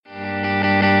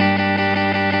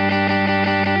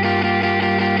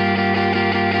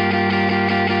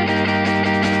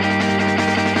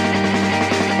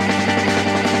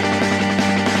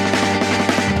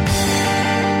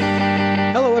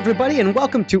everybody, and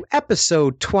welcome to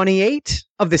episode 28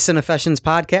 of the Cinefessions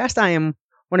podcast. I am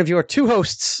one of your two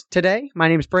hosts today. My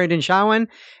name is Brandon Shawan,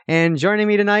 and joining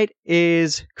me tonight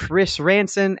is Chris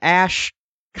Ranson. Ash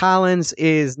Collins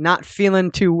is not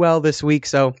feeling too well this week,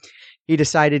 so he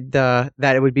decided that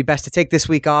it would be best to take this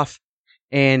week off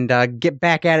and get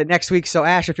back at it next week. So,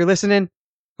 Ash, if you're listening,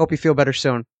 hope you feel better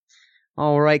soon.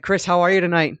 All right, Chris, how are you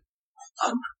tonight?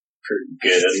 I'm pretty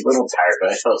good. I'm a little tired,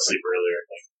 but I fell asleep earlier,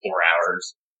 like 4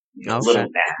 hours. Okay. A little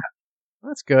nap.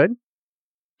 That's good.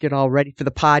 Get all ready for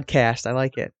the podcast. I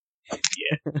like it.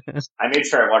 Yeah. I made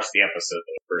sure I watched the episode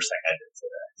the first I had it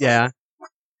today. Yeah.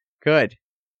 Good.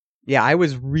 Yeah, I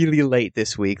was really late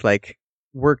this week. Like,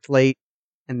 worked late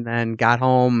and then got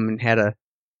home and had to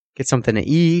get something to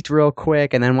eat real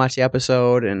quick and then watch the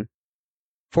episode. And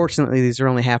fortunately, these are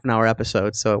only half an hour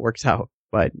episodes, so it works out.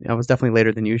 But I was definitely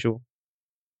later than usual.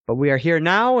 But we are here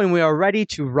now and we are ready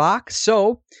to rock.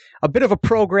 So, a bit of a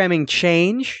programming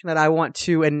change that I want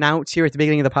to announce here at the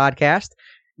beginning of the podcast.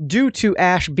 Due to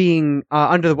Ash being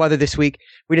under the weather this week,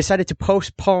 we decided to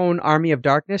postpone Army of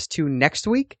Darkness to next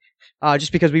week,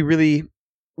 just because we really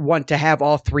want to have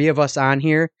all three of us on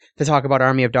here to talk about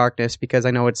Army of Darkness, because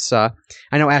I know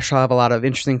I know Ash will have a lot of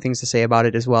interesting things to say about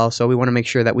it as well, so we want to make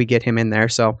sure that we get him in there.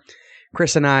 So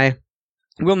Chris and I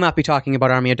will not be talking about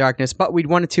Army of Darkness, but we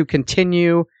wanted to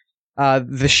continue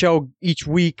the show each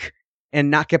week and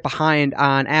not get behind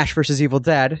on Ash vs. Evil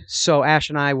Dead. So Chris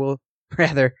and I will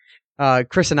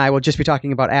just be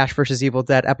talking about Ash vs. Evil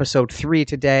Dead episode 3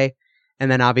 today,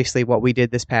 and then obviously what we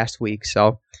did this past week.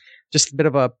 So just a bit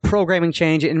of a programming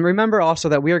change. And remember also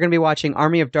that we are going to be watching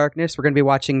Army of Darkness. We're going to be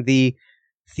watching the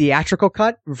theatrical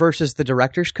cut versus the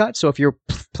director's cut. So if you're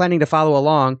planning to follow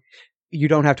along, you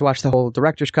don't have to watch the whole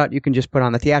director's cut. You can just put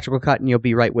on the theatrical cut and you'll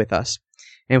be right with us.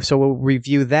 And so we'll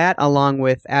review that along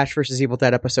with Ash vs. Evil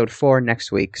Dead episode 4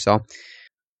 next week. So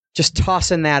just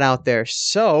tossing that out there.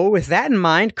 So with that in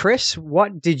mind, Chris,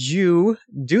 what did you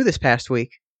do this past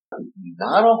week?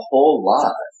 Not a whole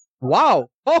lot. Wow.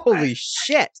 Holy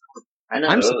shit. I know.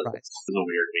 I'm it surprised. was a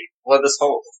weird week. Well,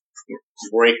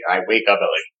 I wake up at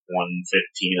like 1:15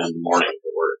 in the morning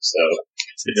for work, so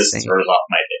it just throws off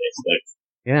my day. It's like,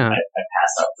 yeah. I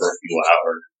pass out for a few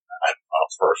hours, and I'm up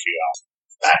for a few hours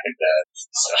back in bed.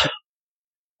 So,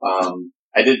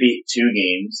 I did beat 2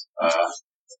 games.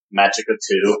 Magica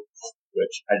 2,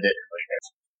 which I didn't really get.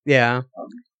 Yeah.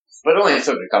 But it only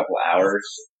took a couple hours.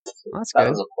 So that's that good.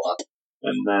 was a plus.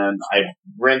 And then I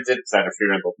rented, because I had a free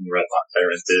rental from the Redbox, I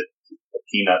rented a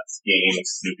Peanuts game,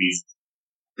 Snoopy's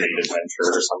Great Adventure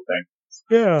or something.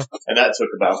 Yeah. And that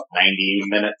took about 90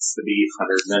 minutes to beat,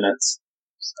 100 minutes.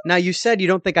 Now, you said you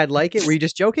don't think I'd like it. Were you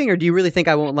just joking, or do you really think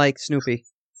I won't like Snoopy?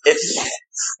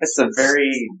 It's a very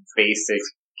basic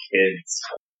kids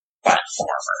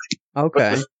platformer.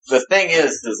 Okay. But the thing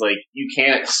is like, you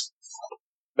can't...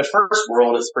 The first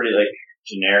world is pretty, like,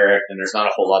 generic, and there's not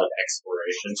a whole lot of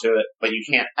exploration to it, but you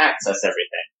can't access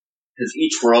everything. Because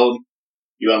each world,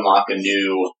 you unlock a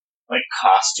new, like,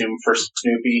 costume for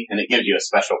Snoopy, and it gives you a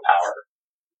special power.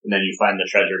 And then you find the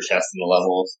treasure chest in the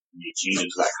levels, and you change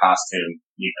into that costume,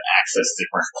 and you can access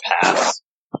different paths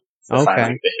to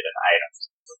find, like, the hidden items.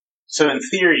 So in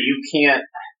theory, you can't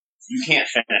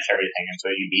finish everything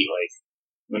until you beat, like,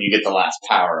 when you get the last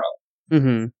power up.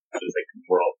 Mm-hmm. That is, like,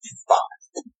 world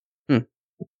 5.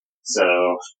 So,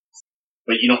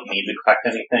 but you don't need to collect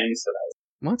anything, so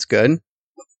that's good.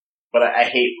 But I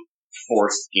hate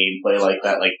forced gameplay like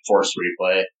that, like forced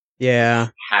replay.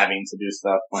 Yeah. Having to do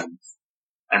stuff when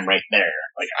I'm right there.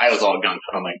 Like, I was all gung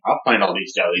ho. I'm like, I'll find all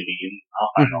these jelly beans.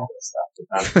 I'll find all this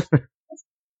stuff.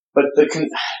 But the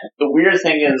weird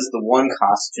thing is, the one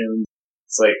costume,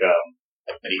 it's like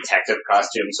a detective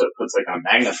costume, so it puts like a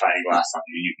magnifying glass on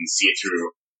you. You can see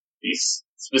through these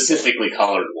specifically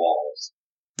colored walls.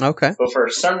 Okay. But for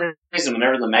some reason,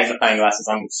 whenever the magnifying glass is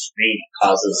on the screen, it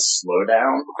causes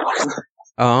slowdown.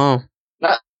 Oh.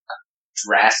 Not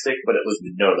drastic, but it was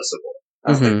noticeable.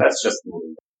 I was like, that's just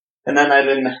weird. And then I've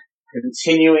been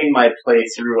continuing my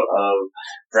playthrough of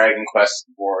Dragon Quest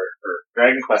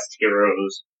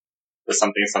Heroes with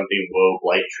something Woe,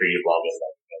 Light Tree, blah,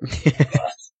 blah, blah.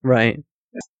 Right.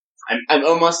 I'm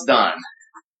almost done.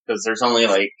 Because there's only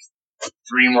like 3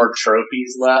 more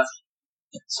trophies left.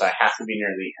 So I have to be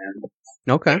near the end.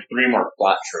 Okay. Like 3 more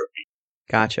plot trophies.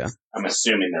 Gotcha. I'm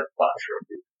assuming they're plot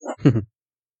trophies.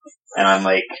 And I'm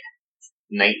like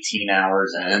 19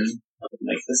 hours in.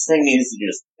 Like, this thing needs to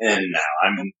just end now.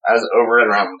 I was over it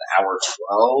around hour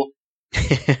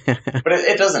 12. But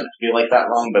it doesn't feel like that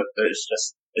long, but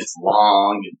it's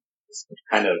long and it's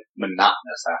kind of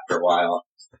monotonous after a while.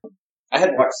 I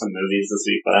had watched some movies this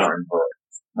week, but I don't remember.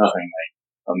 Nothing like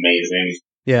amazing.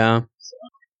 Yeah.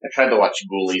 I tried to watch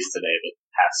Ghoulies today, but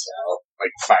passed out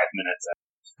like 5 minutes.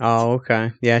 Oh,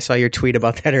 okay. Yeah, I saw your tweet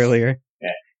about that earlier. Yeah.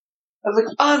 I was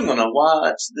like, I'm gonna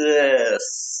watch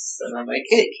this, and I'm like,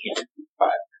 it can't be 5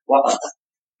 o'clock.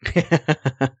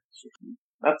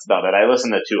 That's about it. I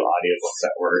listen to 2 audiobooks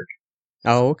at work.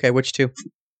 Oh, okay. Which 2?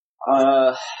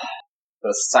 The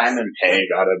Simon Pegg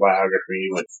autobiography,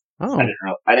 which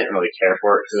I didn't really care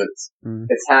for it because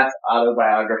it's half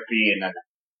autobiography and then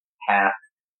half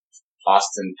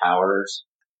Austin Powers.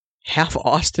 Half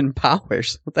Austin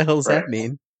Powers? What the hell does that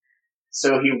mean?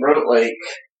 So he wrote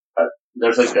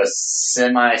there's like a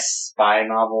semi-spy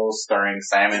novel starring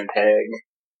Simon Pegg.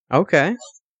 Okay.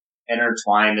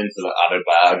 Intertwined into the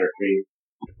autobiography.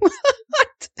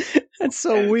 What? That's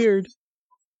so weird.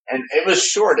 And it was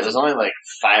short. It was only like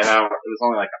 5 hours. It was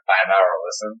only like a 5-hour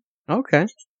listen. Okay.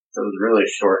 So it was really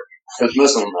short. Because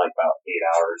most of them were like about 8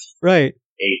 hours. Right.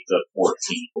 8 to 14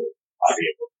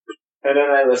 audiobook. And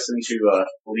then I listened to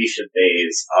Alicia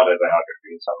Day's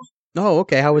autobiography. Oh,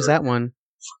 okay. How was that one?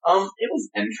 It was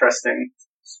interesting.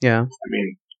 Yeah. I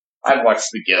mean, I've watched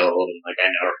The Guild, and I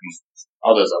know her from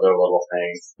all those other little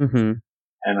things. Mm-hmm.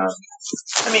 And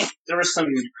I mean, there was some.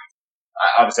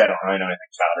 Obviously, I don't really know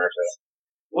anything about her, so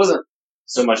it wasn't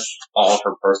so much all of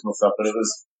her personal stuff, but it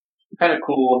was kind of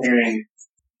cool hearing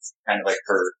kind of like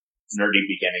her nerdy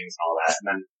beginnings and all that. And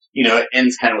then it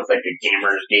ends kind of with like a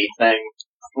Gamersgate thing,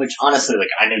 which honestly,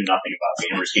 I knew nothing about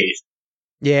Gamersgate.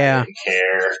 Yeah. I didn't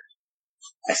care.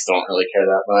 I still don't really care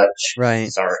that much. Right.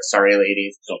 Sorry,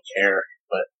 ladies, don't care.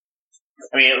 But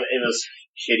I mean, it was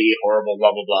shitty, horrible,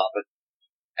 blah blah blah. But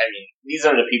I mean, these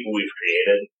are the people we've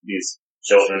created. These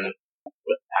children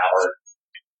with power.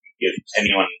 Give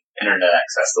anyone internet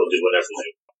access, they'll do whatever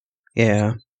they want.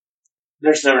 Yeah.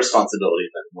 There's no responsibilities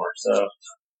anymore. So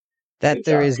that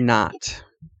there is not.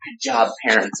 Good job,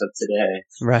 parents of today.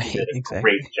 Right. You did a exactly.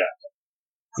 great job.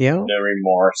 Yeah. No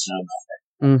remorse, no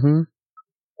nothing. Mm-hmm.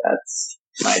 That's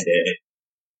my day.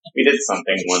 We did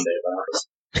something one day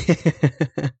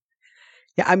about it.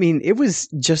 Yeah, I mean, it was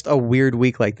just a weird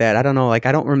week like that. I don't know, I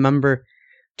don't remember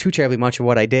too terribly much of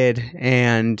what I did,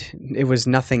 and it was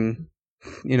nothing,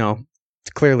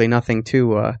 clearly nothing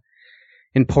too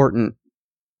important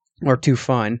or too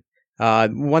fun.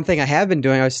 One thing I have been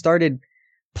doing, I started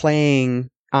playing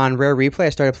on Rare Replay. I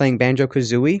started playing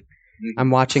Banjo-Kazooie.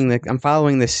 Mm-hmm. I'm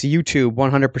following this YouTube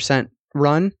 100%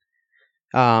 run.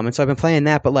 And so I've been playing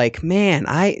that, but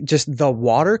the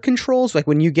water controls,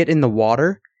 when you get in the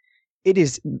water, it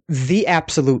is the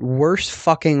absolute worst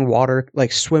fucking water,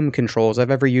 swim controls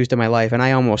I've ever used in my life. And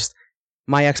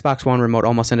my Xbox One remote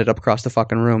almost ended up across the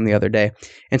fucking room the other day.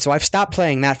 And so I've stopped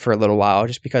playing that for a little while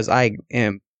just because I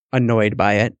am annoyed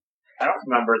by it. I don't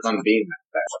remember it on being that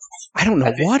bad. I don't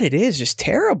know what it is, just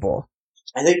terrible.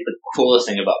 I think the coolest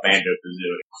thing about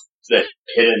Banjo-Kazooie is the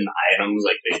hidden items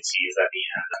they tease at the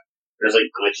end. There's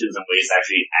glitches and ways to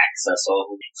actually access all of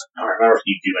them. I don't remember if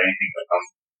you do anything with them.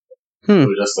 It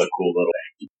was just a cool little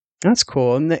thing. That's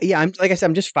cool. And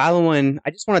I'm just following. I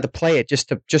just wanted to play it just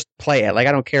to play it. I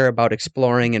don't care about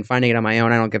exploring and finding it on my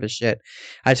own. I don't give a shit.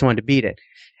 I just wanted to beat it.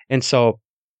 And so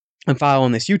I'm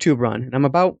following this YouTube run, and I'm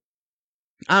about,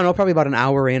 I don't know, probably about an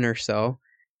hour in or so.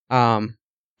 And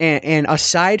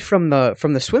aside from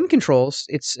the swim controls,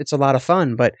 it's a lot of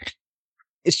fun, but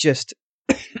it's just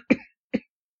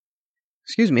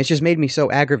excuse me, it's just made me so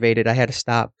aggravated I had to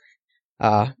stop.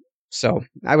 So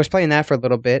I was playing that for a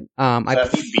little bit. Have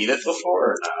you beat it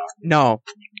before or no? No,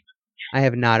 I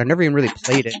have not. I've never even really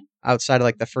played it outside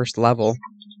of the first level.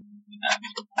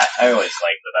 I always liked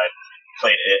that I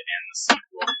played it and the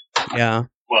sequel. Yeah.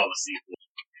 Well, the sequel.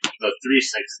 The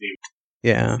 360.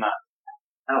 Yeah.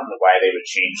 I don't know why they would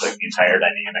change the entire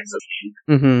dynamics of the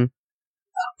game.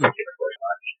 Mm-hmm.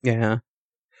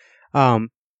 Yeah.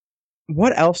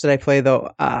 What else did I play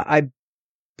though? I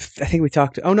think we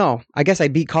talked. Oh no, I guess I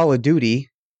beat Call of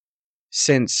Duty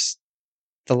since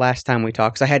the last time we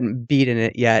talked. Because I hadn't beaten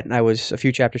it yet, and I was a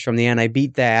few chapters from the end. I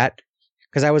beat that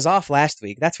because I was off last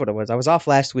week. That's what it was. I was off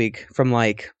last week from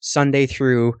Sunday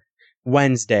through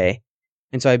Wednesday,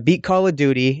 and so I beat Call of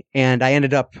Duty, and I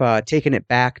ended up taking it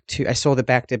back to. I sold it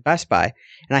back to Best Buy,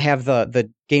 and I have the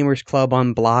Gamers Club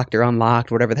unblocked or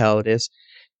unlocked, whatever the hell it is.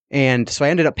 And so I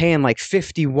ended up paying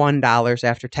 $51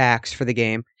 after tax for the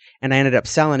game. And I ended up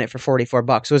selling it for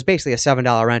 $44. So it was basically a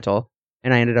 $7 rental,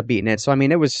 and I ended up beating it. So I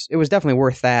mean, it was definitely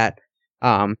worth that.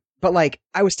 But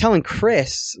I was telling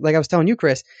Chris, I was telling you,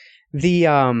 Chris,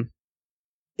 it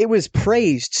was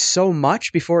praised so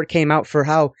much before it came out for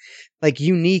how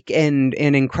unique and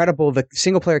incredible the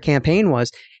single player campaign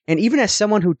was. And even as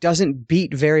someone who doesn't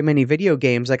beat very many video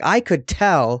games, I could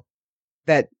tell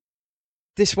that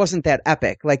this wasn't that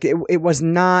epic. Like it was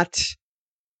not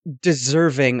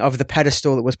deserving of the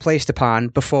pedestal it was placed upon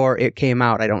before it came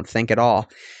out. I don't think at all.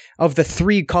 Of the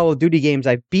 3 Call of Duty games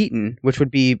I've beaten, which would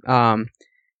be, I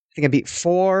think I beat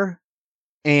 4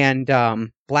 and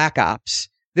Black Ops.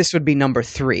 This would be number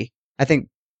 3. I think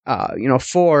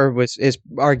 4 is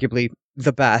arguably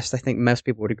the best. I think most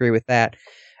people would agree with that.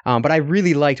 But I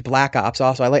really liked Black Ops.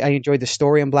 Also, I enjoyed the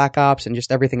story in Black Ops and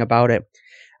just everything about it.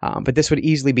 But this would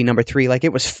easily be number 3. Like,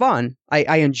 it was fun.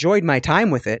 I enjoyed my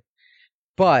time with it,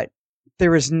 but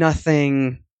there was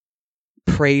nothing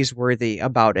praiseworthy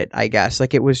about it, I guess.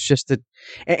 Like, it was just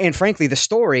and frankly, the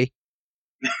story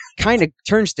kind of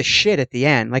turns to shit at the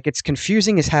end. Like, it's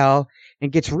confusing as hell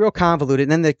and gets real convoluted.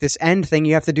 And then like this end thing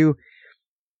you have to do,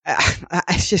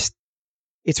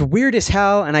 it's weird as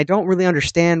hell, and I don't really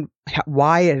understand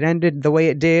why it ended the way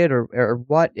it did or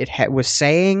what it was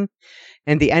saying.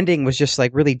 And the ending was just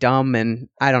like really dumb, and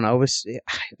I don't know. It was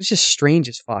just strange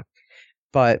as fuck.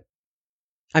 But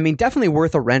I mean, definitely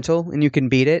worth a rental, and you can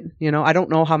beat it. I don't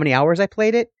know how many hours I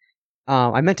played it.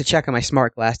 I meant to check on my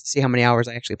smart glass to see how many hours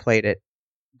I actually played it,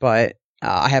 but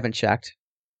I haven't checked.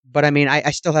 But I mean,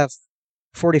 I still have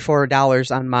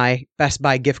 $44 on my Best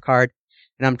Buy gift card,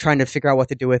 and I'm trying to figure out what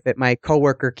to do with it. My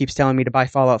coworker keeps telling me to buy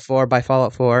Fallout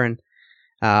 4, and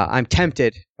I'm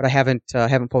tempted, but I haven't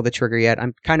pulled the trigger yet.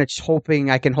 I'm kind of hoping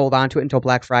I can hold on to it until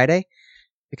Black Friday,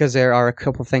 because there are a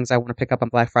couple things I want to pick up on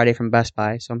Black Friday from Best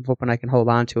Buy, so I'm hoping I can hold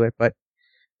on to it. But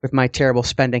with my terrible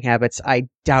spending habits, I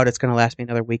doubt it's going to last me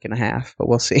another week and a half, but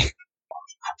we'll see.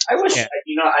 I wish,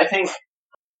 I think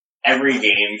every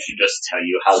game should just tell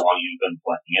you how long you've been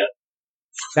playing it.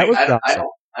 That was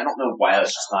I don't know why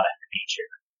that's just not a feature.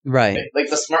 Right. Like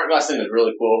the smart glass thing is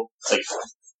really cool. Like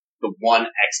the one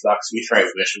Xbox feature I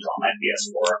wish was on my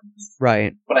PS4.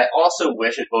 Right. But I also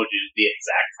wish it told you the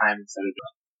exact time instead of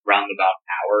roundabout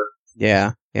hour.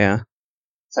 Yeah.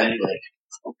 So I need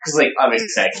because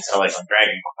obviously I can tell on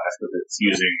Dragon Quest because it's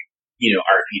using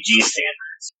RPG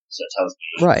standards, so it tells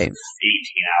me 18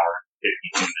 hours,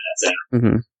 52 minutes in.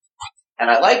 Mm-hmm. And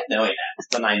I like knowing that,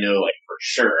 then I know for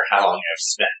sure how long I've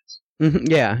spent.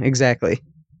 Mm-hmm. Yeah, exactly.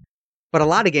 But a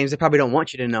lot of games, they probably don't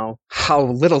want you to know how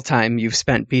little time you've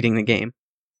spent beating the game.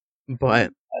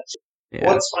 But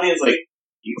what's funny is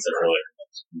you said earlier.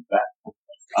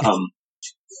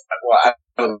 Well,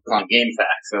 I was on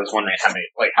GameFAQs, so I was wondering how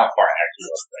far I actually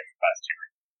was last year.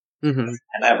 Mm-hmm.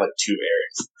 And I have 2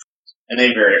 areas, and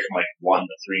they vary from 1 to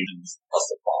 3 plus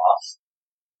the boss.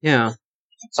 Yeah.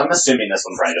 So I'm assuming this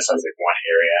one probably just has 1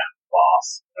 area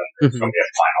boss, and there's going to be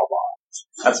a final boss.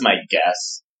 That's my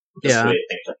guess. Just the way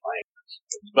things are playing.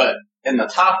 But in the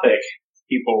topic,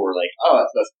 people were like, "Oh,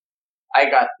 I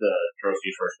got the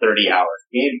trophy for 30 hours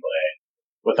gameplay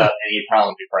without any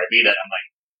problems before I beat it." I'm like,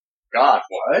 God,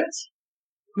 what?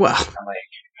 Well,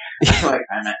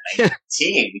 I'm at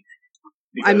 19.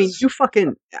 I mean, you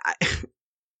fucking,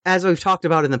 as we've talked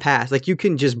about in the past, you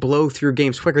can just blow through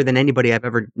games quicker than anybody I've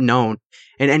ever known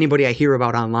and anybody I hear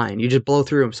about online. You just blow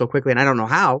through them so quickly, and I don't know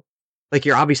how.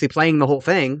 You're obviously playing the whole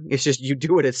thing. It's just you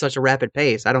do it at such a rapid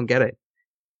pace. I don't get it.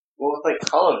 Well, with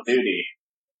Call of Duty,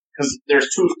 because there's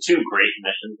two great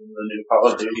missions in the new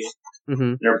Call of Duty.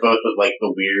 Mm-hmm. They're both with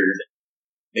the weird.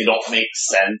 They don't make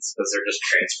sense because they're just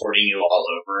transporting you all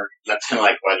over. That's kind of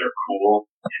why they're cool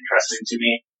and interesting to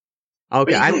me.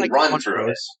 Okay, I like run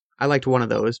through it. I liked one of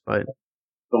those, but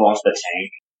the one with the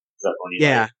tank. Is that one you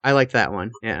like? I like that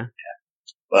one. Yeah.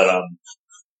 But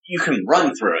you can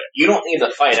run through it. You don't need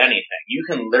to fight anything. You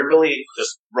can literally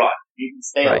just run. You can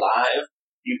stay alive.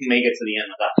 You can make it to the end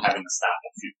without having to stop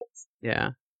and shoot. Yeah.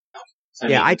 So,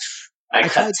 I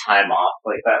cut time off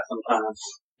like that sometimes.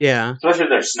 Yeah. Especially if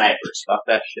they're snipers. Fuck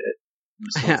that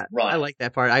shit. I like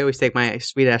that part. I always take my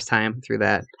sweet ass time through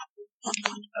that.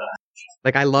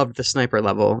 I loved the sniper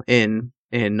level in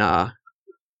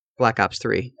Black Ops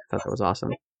 3. I thought that was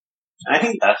awesome. I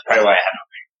think that's probably why I haven't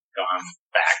gone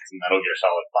back to Metal Gear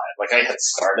Solid 5. I had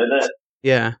started it.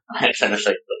 Yeah. I had finished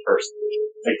the first,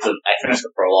 I finished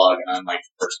the prologue and then the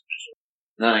first mission.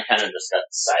 And then I kind of just got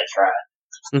sidetracked.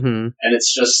 Mm-hmm. And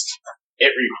it's just,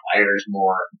 it requires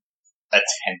more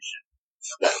attention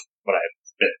than what I've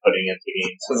been putting into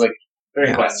games. Because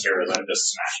Dragon Quest Heroes, I'm just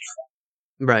smashing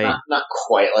them. Right. Not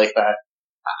quite like that.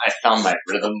 I found my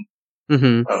rhythm.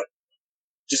 Mm-hmm.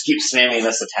 Just keep spamming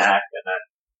this attack and then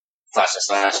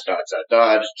slash,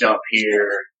 dodge, jump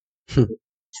here.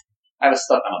 I was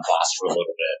stuck on a boss for a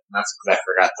little bit, and that's because I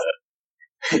forgot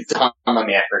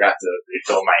I forgot to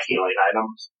refill my healing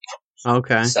items.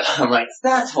 Okay. So I'm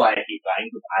that's why I keep dying,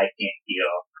 because I can't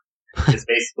heal. It's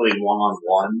basically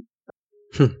one-on-one.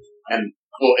 And,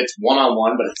 it's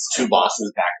one-on-one, but it's 2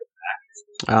 bosses back to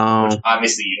back. Oh. Which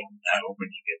obviously you don't know when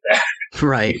you get there.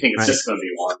 Right. You think it's just going to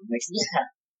be one. Like, yeah.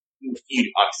 You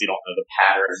obviously don't know the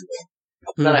pattern.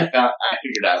 Then I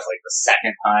figured out like the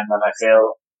second time that I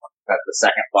failed, that the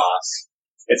second boss,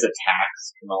 its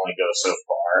attacks can only go so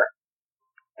far.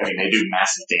 I mean, they do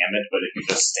massive damage, but if you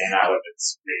just stand out of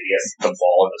its radius, the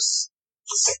ball just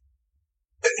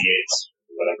dissipates,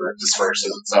 whatever, disperses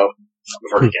itself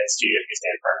before it gets to you if you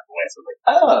stand far enough away. So it's like,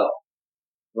 oh,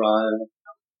 run,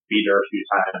 beat her a few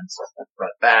times,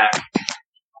 run back,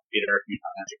 beat her a few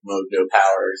times, mojo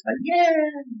powers, and yeah.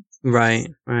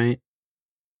 Right.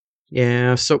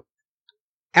 Yeah, so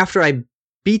after I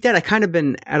beat that, I kind of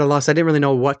been at a loss. I didn't really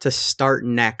know what to start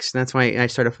next. And that's why I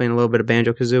started playing a little bit of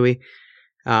Banjo-Kazooie.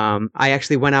 I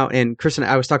actually went out and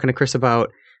I was talking to Chris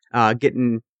about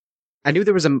getting. I knew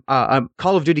there was a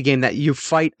Call of Duty game that you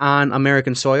fight on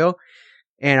American soil,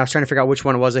 and I was trying to figure out which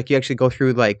one it was. Like you actually go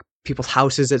through like people's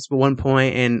houses at one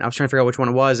point, and I was trying to figure out which one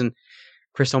it was. And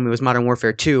Chris told me it was Modern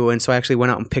Warfare 2, and so I actually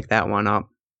went out and picked that one up.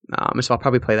 So I'll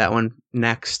probably play that one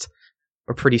next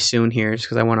or pretty soon here, just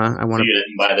because I want to. So you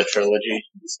didn't buy the trilogy?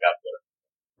 You just got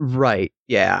the... Right.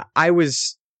 Yeah. I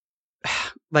was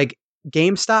like,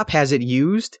 GameStop has it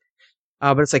used,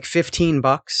 but it's like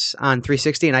 $15 on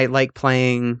 360, and I like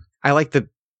playing.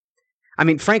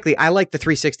 Frankly, I like the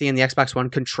 360 and the Xbox One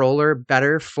controller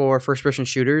better for first-person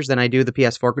shooters than I do the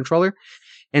PS4 controller,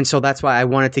 and so that's why I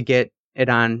wanted to get it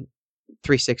on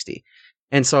 360.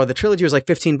 And so the trilogy was like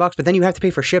 $15, but then you have to pay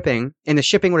for shipping, and the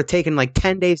shipping would have taken like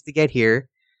 10 days to get here.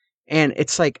 And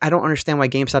it's like, I don't understand why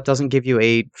GameStop doesn't give you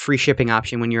a free shipping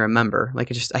option when you're a member.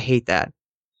 Like, I hate that.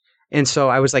 And so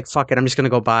I was like, fuck it, I'm just going to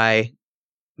go buy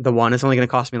the one. It's only going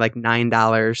to cost me like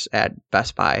 $9 at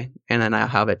Best Buy, and then I'll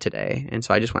have it today. And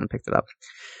so I just went and picked it up.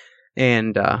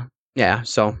 And yeah,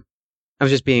 so I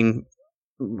was just being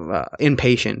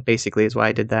impatient, basically, is why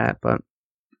I did that. But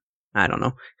I don't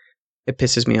know. It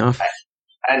pisses me off.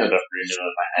 I ended up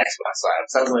renewing my Xbox Live.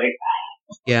 So I was like,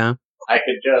 yeah, I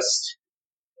could just.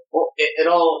 Well, it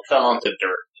all fell into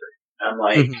Dirt 3. I'm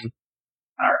like,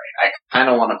 all right, I kind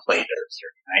of want to play Dirt 3.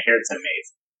 I hear it's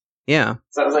amazing. Yeah.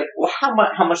 So I was like, well, how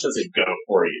much does it go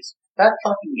for you? That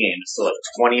fucking game is still at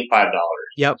 $25.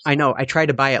 Yep, I know. I tried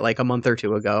to buy it like a month or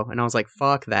two ago, and I was like,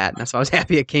 fuck that. And so I was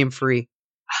happy it came free.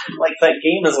 Like, that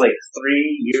game is like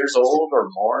 3 years old or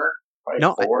more?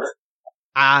 Probably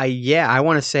 4? Yeah, I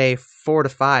want to say 4 to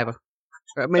 5.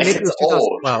 Maybe it was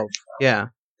 2012. Old. Yeah.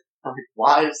 I'm like,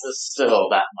 why is this still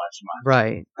that much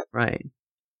money? Right.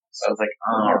 So I was like,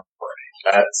 all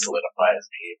right, that solidifies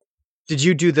me. Did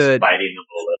you do the biting the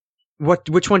bullet?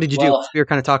 Which one did you do? We were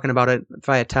kind of talking about it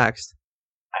via text.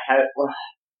 I'm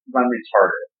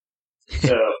retarded.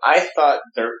 So I thought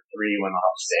Dirt 3 went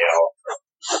off sale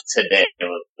today. It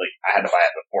was like I had to buy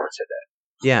it before today.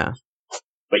 Yeah.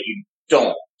 But you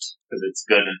don't, because it's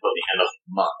good until the end of the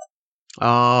month.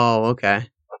 Oh, okay.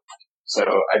 So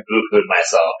I boo-hooed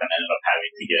myself and ended up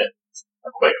having to get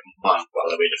a quick month while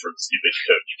I waited for the stupid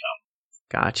code to come.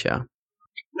 Gotcha.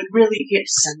 Like, really? You can't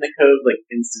just send the code, like,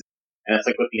 instant? And it's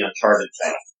like with the Uncharted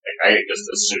thing. Like, I just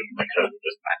assumed the code would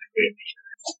just magically appear.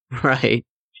 Right.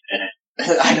 And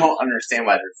I don't understand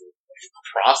why there's a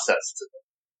process to it.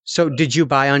 So, did you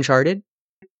buy Uncharted?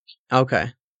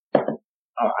 Okay.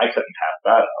 Oh, I couldn't have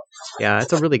that up. Yeah,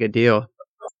 it's a really good deal.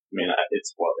 I mean,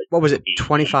 it's what was it,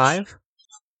 25?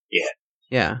 Yeah.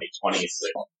 Yeah. Like 26.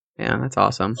 Yeah, that's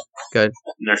awesome. Good.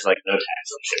 And there's like no tax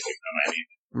on shipping on anything.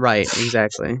 Right,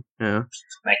 exactly. Yeah.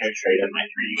 I can trade in my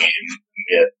 3 games and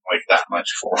get like that much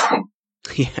for them.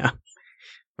 Yeah.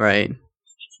 Right.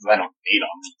 I don't need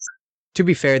them. To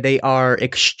be fair, they are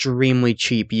extremely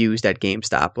cheap used at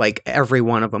GameStop. Like, every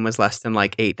one of them is less than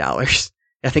like $8.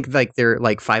 I think like they're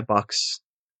like $5.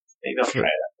 They don't try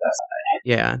that. That's not.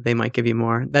 Yeah, they might give you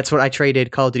more. That's what I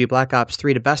traded Call of Duty Black Ops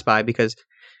 3 to Best Buy because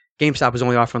GameStop was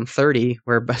only offering 30,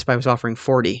 where Best Buy was offering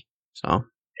 40. So it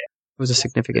was a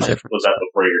significant difference. Was that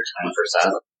before your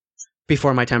 10%?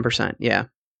 Before my 10%, yeah.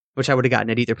 Which I would have gotten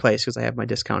at either place because I have my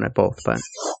discount at both. But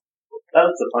that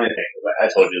was the funny thing. I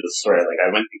told you the story. Like,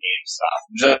 I went to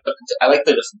GameStop. I like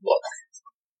to just look.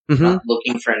 Mm-hmm. Not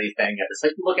looking for anything. I just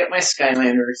like to look at my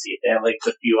Skylander, see if they have like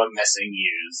the few I'm missing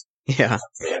used. Yeah. If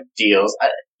they have deals.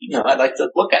 I like to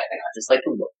look at things. I just like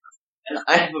to look. And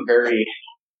I have a very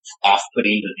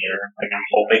off-putting demeanor. Like, I'm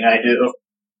hoping I do.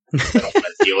 I don't want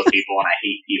to deal with people and I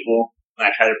hate people. And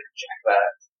I try to project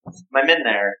that. I'm in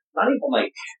there, not even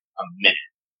like a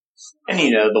minute. And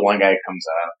the one guy comes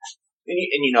up.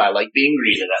 And I like being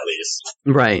greeted at least.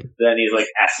 Right. Then he's like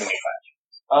asking me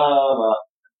questions.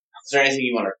 Is there anything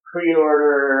you want to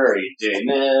pre-order? Are you doing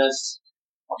this?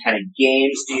 What kind of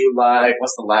games do you like?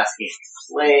 What's the last game you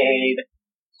played?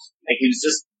 Like, he was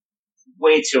just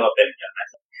way too up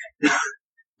in it.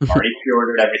 Already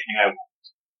pre-ordered everything I want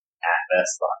at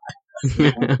Best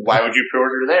Buy. Why would you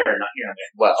pre-order there and not here? I'm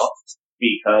like, well,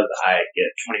 because I get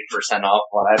 20% off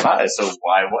what I buy, so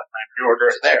why wouldn't I pre-order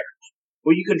it there?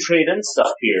 Well, you can trade in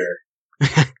stuff here.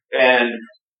 And,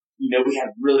 we have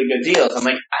really good deals. I'm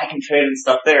like, I can trade in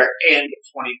stuff there and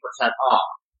get 20% off.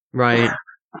 Right.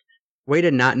 Way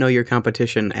to not know your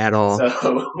competition at all.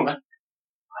 So,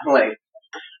 I'm like,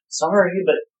 sorry,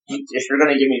 but if you're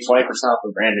going to give me 20% off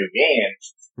a brand new game,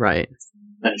 right,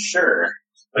 then sure,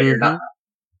 but you're not.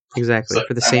 Exactly, so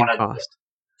for the same cost.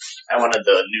 I wanted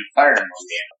the new Fire Emblem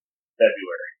game in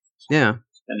February. Yeah.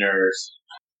 And there's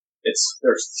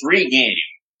 3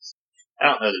 games. I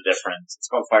don't know the difference. It's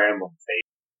called Fire Emblem Fate,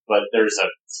 but there's a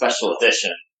special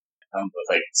edition with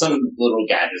like some little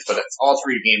gadgets, but it's all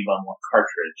 3 games on one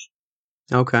cartridge.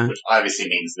 Okay. Which obviously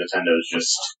means Nintendo's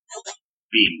just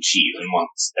being cheap and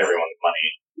wants everyone's money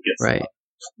to get right.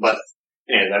 Stuff. But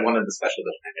anyways, I wanted the special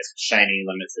edition. It's shiny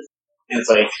limited. And it's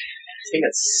like, I think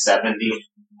it's 70,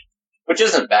 which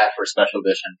isn't bad for a special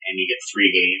edition, and you get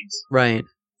 3 games. Right.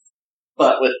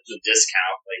 But with the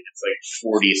discount, like, it's like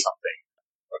 40 something.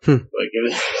 Like,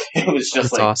 it was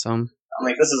just That's awesome. I'm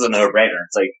like, this is a no-brainer.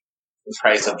 It's like the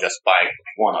price of just buying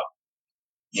one of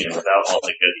them, without all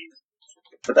the goodies.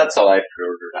 But that's all I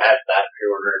pre-ordered. I had that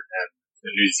pre-ordered and the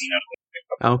new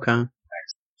Xenoblade. Okay.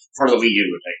 For the Wii U,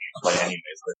 which I can't play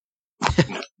anyways.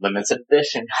 But, limited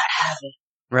edition.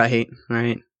 Right.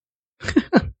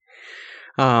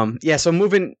 Yeah, so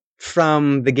moving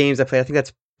from the games I played, I think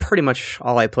that's pretty much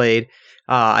all I played.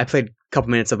 I played a couple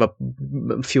minutes of a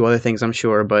few other things, I'm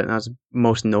sure, but that was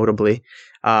most notably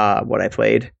what I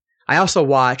played. I also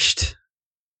watched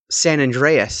San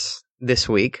Andreas this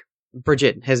week.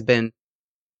 Bridget has been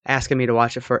asking me to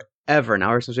watch it forever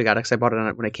now, ever since we got it, because I bought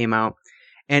it when it came out.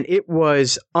 And it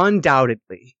was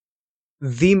undoubtedly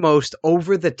the most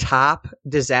over-the-top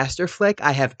disaster flick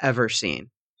I have ever seen.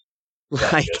 Is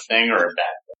that a good thing or a bad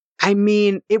thing? I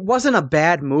mean, it wasn't a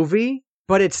bad movie,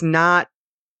 but it's not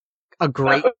a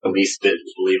great... Not the least bit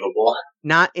believable.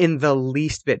 Not in the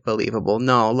least bit believable,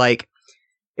 no. Like,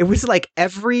 it was like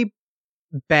every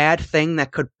bad thing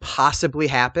that could possibly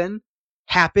happen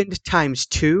happened times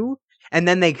 2, and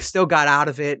then they still got out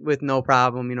of it with no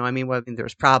problem. There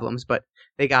was problems, but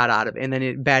they got out of it. And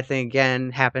then bad thing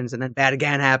again happens, and then bad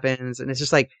again happens, and it's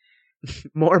just like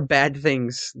more bad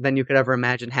things than you could ever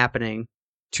imagine happening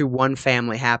to one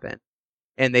family happen,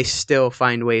 and they still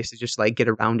find ways to just like get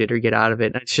around it or get out of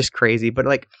it. And it's just crazy. But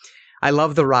like, I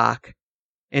love The Rock,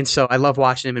 and so I love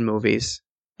watching him in movies,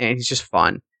 and he's just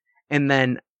fun. And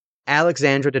then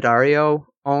Alexandra Daddario,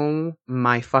 oh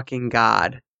my fucking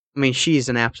god! I mean, she's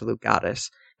an absolute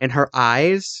goddess, and her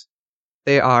eyes,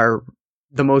 they are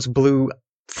the most blue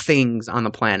things on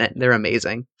the planet. They're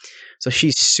amazing. So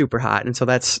she's super hot, and so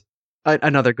that's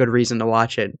another good reason to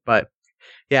watch it. But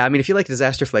yeah, I mean, if you like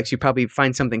disaster flicks, you probably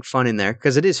find something fun in there,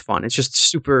 because it is fun. It's just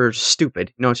super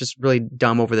stupid. It's just really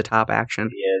dumb, over the top action.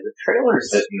 Yeah, the trailers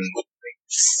didn't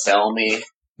sell me.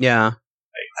 Yeah.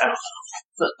 I don't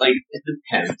know. Like, it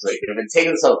depends. Like, if it's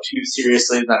taking itself too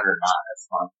seriously, then or not, it's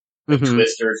fun.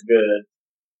 Twister's good.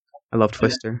 I love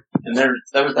Twister. And there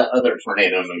was that other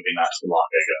tornado movie not too long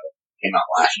ago. It came out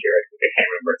last year. I can't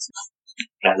remember.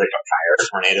 It has like a fire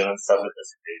tornado and stuff. It's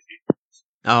just crazy.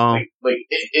 Oh. Like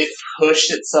it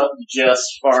pushed itself just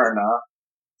far enough,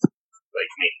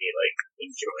 like make me like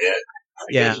enjoy it.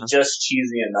 Like, yeah. It was just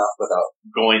cheesy enough without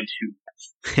going too.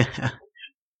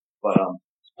 But are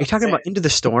you talking about Into the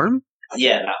Storm?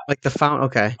 Yeah. Like the found.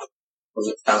 Okay. Was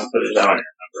it found footage? I don't remember.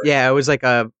 Yeah, it was like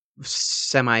a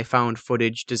semi-found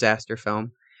footage disaster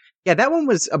film. Yeah, that one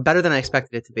was better than I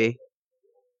expected it to be.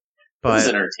 But it was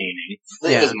entertaining.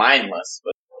 It was mindless,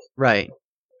 but right.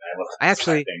 I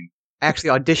actually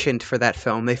auditioned for that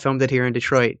film. They filmed it here in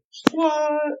Detroit.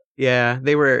 What? Yeah,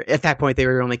 they were at that point. They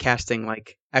were only casting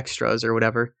like extras or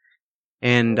whatever,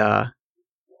 and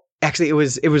actually, it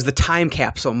was the time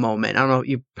capsule moment. I don't know,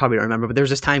 you probably don't remember, but there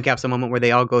was this time capsule moment where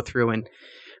they all go through and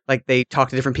like they talk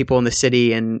to different people in the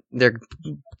city, and they're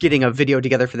getting a video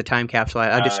together for the time capsule. I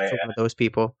auditioned for one of those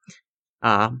people.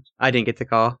 I didn't get the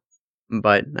call,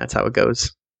 but that's how it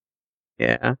goes.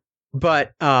 Yeah,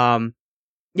 but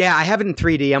yeah, I have it in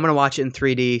 3D. I'm gonna watch it in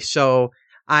 3D. So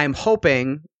I'm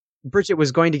hoping Bridget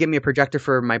was going to get me a projector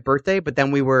for my birthday, but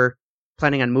then we were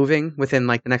planning on moving within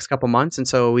like the next couple months, and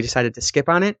so we decided to skip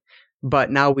on it.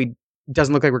 But now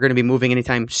doesn't look like we're going to be moving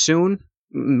anytime soon.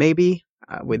 Maybe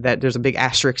with that, there's a big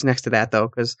asterisk next to that though,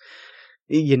 because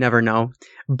you never know.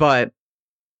 But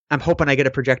I'm hoping I get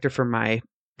a projector for my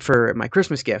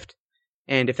Christmas gift,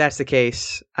 and if that's the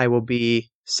case, I will be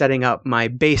setting up my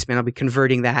basement. I'll be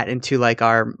converting that into like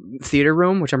our theater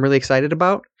room, which I'm really excited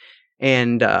about.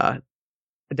 And I'll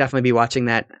definitely be watching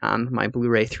that on my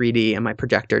Blu-ray 3D and my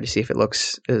projector to see if it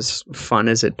looks as fun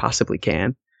as it possibly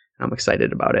can. I'm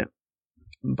excited about it.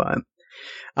 But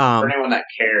for anyone that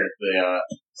cares, the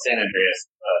San Andreas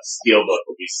Steelbook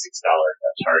will be $6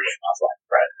 at Target on Black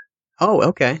Friday. Oh,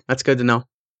 okay. That's good to know.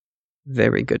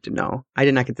 Very good to know. I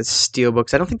did not get the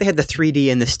Steelbooks. I don't think they had the 3D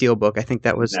in the Steelbook. I think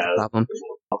that was the problem.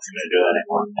 I'm going to do that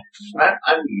anymore.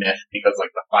 I'm miffed because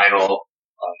like the final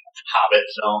Hobbit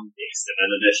film, the extended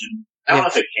edition, I don't know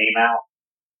if it came out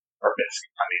or if it's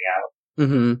coming out.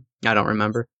 Mm-hmm. I don't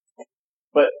remember.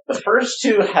 But the first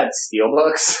two had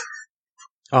Steelbooks.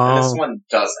 Oh. And this one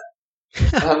doesn't.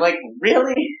 And I'm like,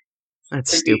 really?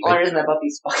 That's like, stupid. People are about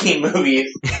these fucking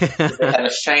movies. They had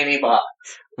a shiny box.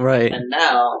 Right. And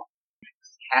now,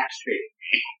 castrating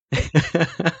me.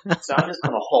 So I'm just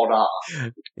going to hold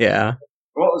on. Yeah.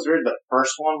 What was weird, the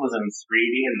first one was in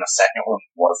 3D and the second one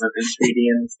wasn't in 3D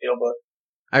in the Steelbook.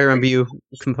 I remember you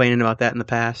complaining about that in the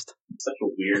past. Such a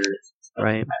weird...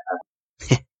 Right.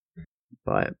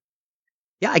 But,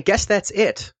 yeah, I guess that's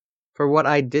it for what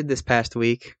I did this past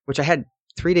week, which I had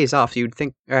 3 days off. You'd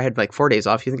think, or I had like 4 days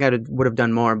off. You'd think I would have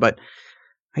done more, but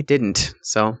I didn't.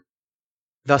 So,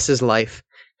 thus is life.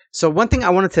 So, one thing I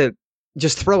wanted to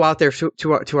just throw out there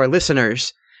to our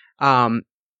listeners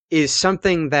is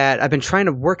something that I've been trying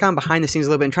to work on behind the scenes a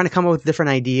little bit and trying to come up with different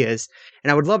ideas. And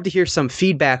I would love to hear some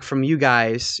feedback from you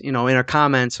guys, in our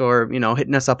comments or,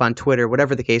 hitting us up on Twitter,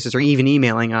 whatever the case is, or even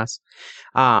emailing us.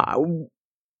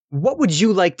 What would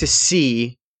you like to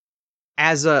see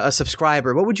as a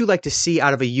subscriber? What would you like to see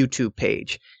out of a YouTube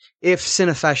page? If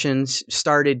Cinefessions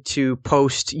started to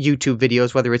post YouTube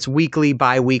videos, whether it's weekly,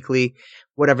 bi-weekly,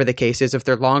 whatever the case is, if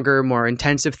they're longer, more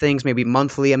intensive things, maybe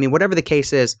monthly, whatever the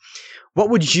case is, what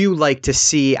would you like to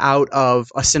see out of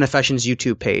a Cinefessions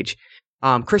YouTube page?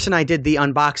 Chris and I did the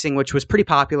unboxing, which was pretty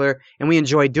popular, and we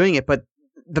enjoyed doing it, but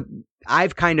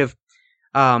I've kind of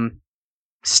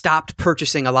stopped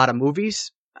purchasing a lot of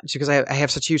movies just because I have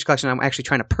such a huge collection. I'm actually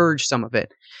trying to purge some of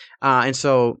it. And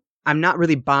so I'm not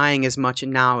really buying as much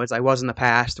now as I was in the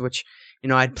past, which,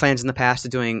 I had plans in the past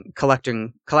of doing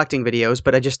collecting videos,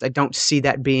 but I don't see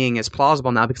that being as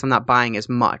plausible now because I'm not buying as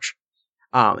much.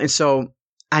 And so,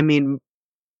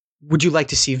 would you like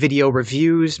to see video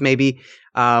reviews? Maybe,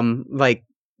 there's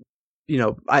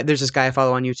this guy I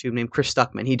follow on YouTube named Chris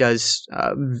Stuckman. He does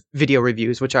video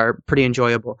reviews, which are pretty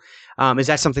enjoyable. Is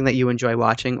that something that you enjoy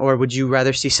watching, or would you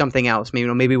rather see something else?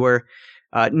 Maybe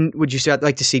would you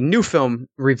like to see new film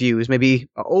reviews? Maybe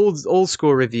old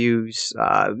school reviews?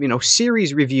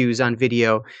 Series reviews on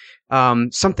video?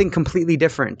 Something completely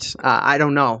different. I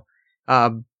don't know.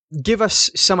 Give us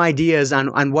some ideas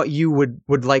on what you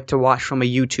would like to watch from a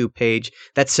YouTube page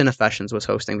that Cinefessions was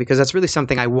hosting, because that's really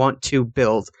something I want to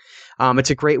build. It's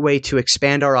a great way to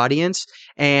expand our audience,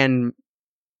 and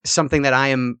something that I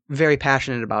am very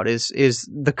passionate about is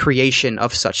the creation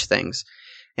of such things.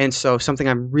 And so something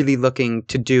I'm really looking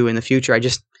to do in the future. I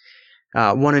just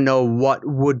want to know what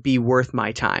would be worth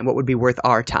my time, what would be worth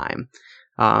our time.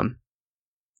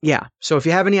 So if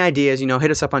you have any ideas,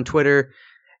 hit us up on Twitter.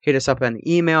 Hit us up on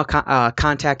email,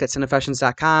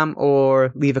 contact@cinefessions.com,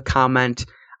 or leave a comment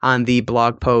on the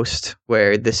blog post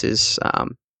where this is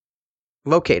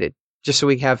located, just so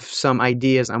we have some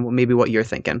ideas on maybe what you're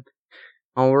thinking.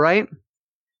 All right.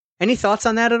 Any thoughts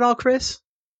on that at all, Chris?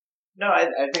 No, I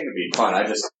think it'd be fun. I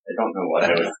don't know what I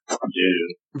would do.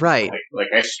 Right. Like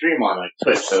I stream on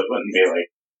Twitch, so it wouldn't be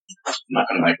like I'm not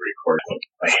gonna record and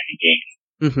play any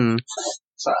game. Mm-hmm.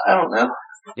 So I don't know.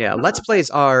 Yeah, Let's Plays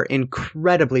are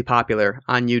incredibly popular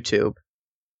on YouTube,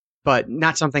 but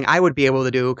not something I would be able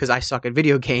to do because I suck at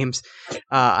video games.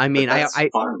 Fun too,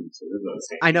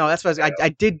 I know, that's what I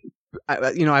did.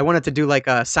 I wanted to do like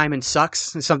Simon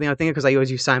Sucks, something I'm thinking, because I always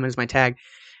use Simon as my tag,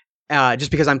 just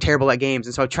because I'm terrible at games,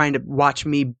 and so trying to watch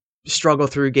me struggle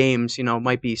through games,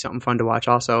 might be something fun to watch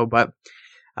also. But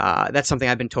that's something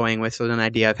I've been toying with, so it's an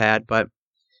idea I've had. But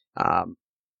I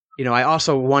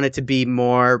also want it to be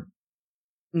more.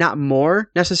 Not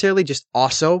more necessarily, just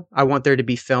also. I want there to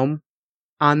be film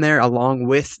on there along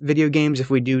with video games if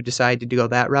we do decide to go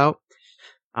that route.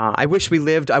 I wish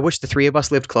the three of us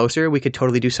lived closer. We could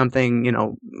totally do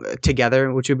something,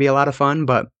 together, which would be a lot of fun.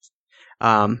 But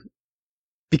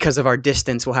because of our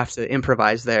distance, we'll have to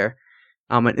improvise there.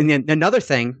 And then another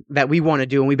thing that we want to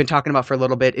do, and we've been talking about for a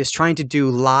little bit, is trying to do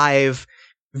live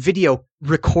video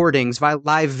recordings,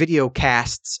 live video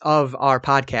casts of our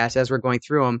podcast as we're going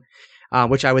through them.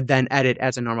 Which I would then edit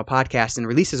as a normal podcast and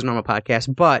release as a normal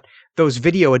podcast. But those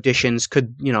video editions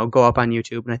could, go up on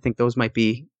YouTube, and I think those might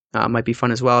be might be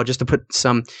fun as well, just to put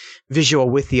some visual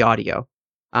with the audio.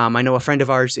 I know a friend of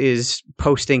ours is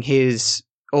posting his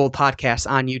old podcast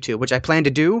on YouTube, which I plan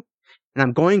to do, and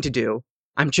I'm going to do.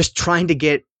 I'm just trying to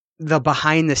get the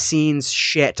behind the scenes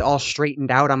shit all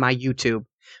straightened out on my YouTube,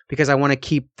 because I want to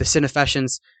keep the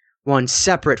Cinefessions one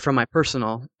separate from my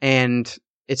personal, and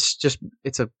it's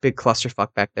a big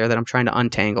clusterfuck back there that I'm trying to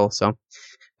untangle. So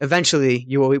eventually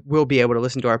you will be able to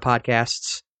listen to our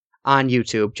podcasts on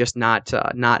YouTube, just not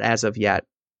as of yet.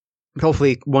 But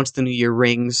hopefully once the new year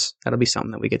rings, that'll be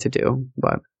something that we get to do.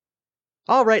 But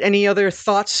all right, any other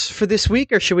thoughts for this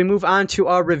week, or should we move on to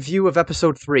our review of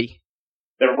episode 3?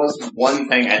 There was one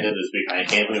thing I did this week, and I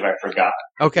can't believe I forgot.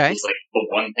 Okay. It was like the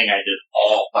one thing I did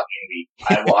all fucking week.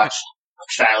 I watched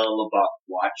Shia LaBeouf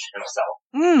watch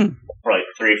himself for like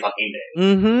 3 fucking days.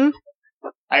 Mm-hmm.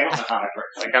 I don't know how I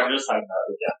first. Like, I was just talking about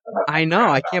it again. I know.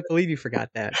 I can't believe you forgot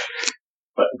that.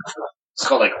 But it's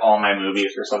called like All My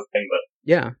Movies or something. But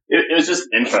yeah, it was just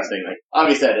interesting. Like,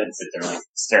 obviously, I didn't sit there and like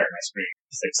stare at my screen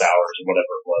for 6 hours or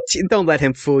whatever it was. Don't let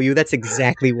him fool you. That's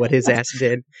exactly what his ass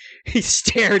did. He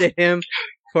stared at him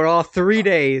for all 3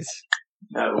 days.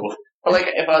 No. But like,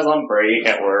 if I was on break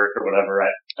at work or whatever,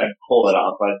 I'd pull it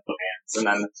off by the hands, and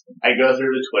then I'd go through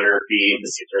the Twitter feed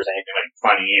to see if there's anything like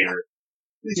funny or,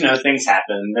 you know, things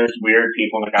happen. There's weird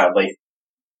people. Like,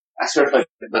 I started like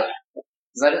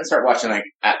because I didn't start watching like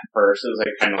at first. It was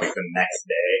like kind of like the next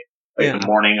day, like the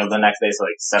morning of the next day, so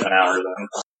like 7 hours in.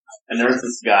 And there was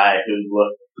this guy who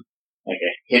looked like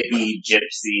a hippie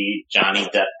gypsy Johnny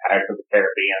Depp Pirates of the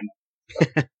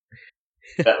Caribbean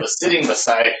that was sitting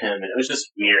beside him, and it was just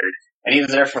weird. And he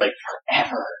was there for like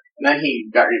forever. And then he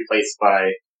got replaced by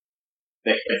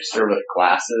the hipster with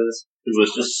glasses, who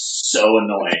was just so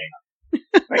annoying.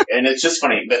 Like, and it's just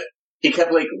funny, but he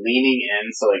kept like leaning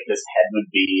in so like his head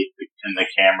would be in the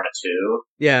camera too.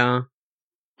 Yeah.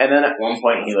 And then at one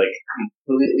point he like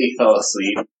completely fell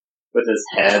asleep with his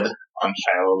head on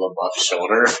Shia LaBeouf's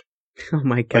shoulder. Oh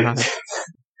my god.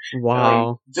 Like,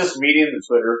 wow. Just reading the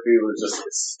Twitter feed was just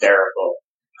hysterical.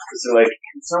 Because they're like,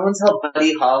 can someone tell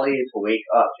Buddy Holly to wake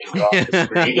up and go off the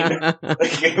screen?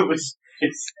 Like,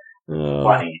 it's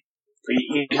funny. But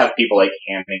you'd have people like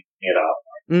hamming it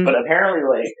up. But apparently,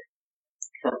 like,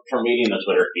 from reading the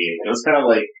Twitter feed, it was kind of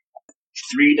like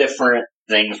 3 different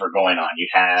things were going on. You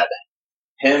had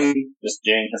him just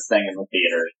doing his thing in the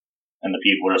theater, and the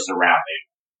people just around him.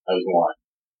 That was one.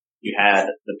 You had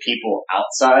the people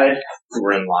outside who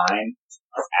were in line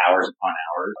for hours upon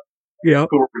hours. Yeah.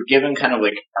 Who were given kind of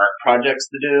like art projects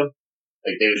to do.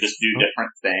 Like they would just do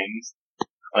different things.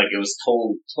 Like it was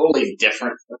totally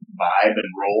different vibe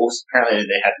and rules. Apparently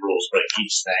they had rules for like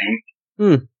each thing.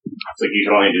 It's like you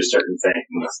could only do certain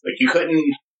things. Like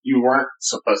you weren't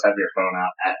supposed to have your phone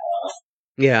out at all.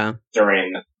 Yeah.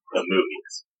 During the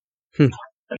movies.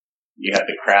 You had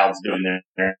the crowds doing their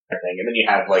thing, and then you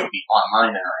have like the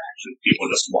online interaction, people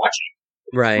just watching.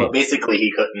 Right. But basically he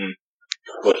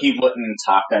wouldn't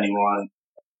talk to anyone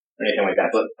or anything like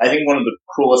that. But I think one of the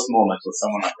coolest moments was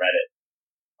someone on Reddit,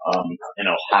 in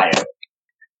Ohio,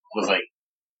 was like,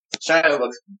 Shia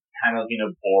looks kind of,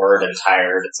 bored and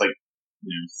tired. It's like,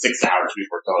 6 hours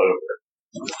before it's all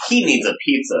over. He needs a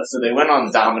pizza. So they went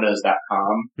on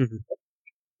Domino's.com,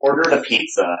 ordered a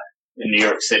pizza in New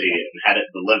York City and had it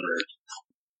delivered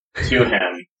to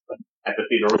him at the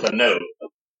theater with a note.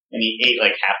 And he ate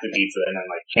like half the pizza and then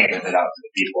like handed it out to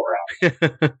the people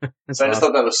around. So I just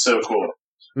thought that was so cool.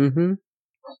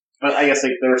 But I guess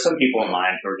like there were some people in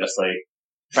line who were just like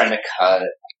trying to cut.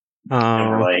 And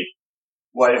were like,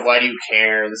 why do you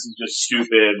care? This is just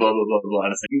stupid, blah, blah, blah, blah.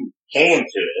 And it's like, you came to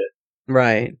it.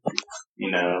 Right.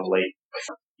 Like,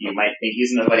 you might think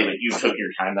he's nobody, but you took your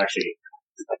time to actually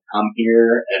come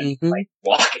here and like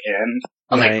walk in.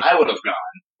 I'm like, I would have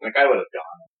gone.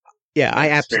 Yeah, I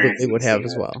absolutely would have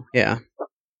as well. Yeah.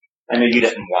 I know you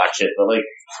didn't watch it, but like,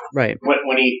 right.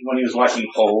 When he was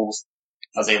watching polls,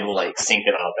 I was able to like sync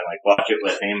it up and like watch it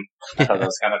with him. I thought that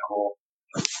was kind of cool.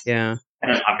 Yeah.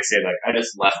 And then obviously, like, I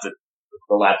just left the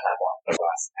laptop on for the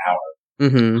last hour.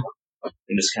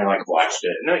 And just kind of like watched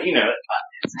it. No,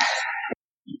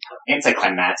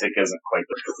 anticlimactic isn't quite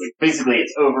the word. Basically,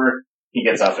 it's over. He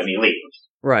gets up and he leaves.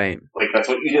 Right. Like that's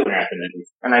what you do when you're at the movie.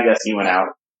 And I guess he went out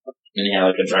and he had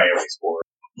like a dry erase board.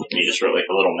 And he just wrote like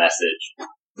a little message. And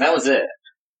that was it.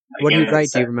 Like, what did he write?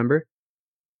 Do you remember?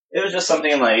 It was just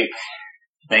something like,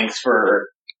 "Thanks for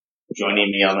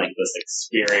joining me on like this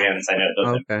experience. I know it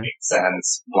doesn't make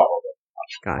sense." Blah blah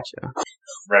blah. Gotcha.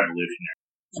 Revolutionary.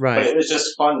 Right. But it was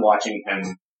just fun watching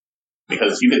him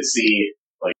because you could see,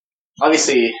 like,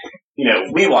 obviously,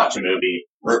 we watch a movie.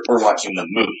 We're watching the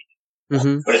movie.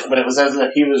 Mm-hmm. But it was as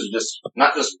if he was just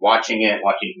not just watching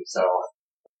himself,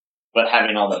 but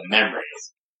having all the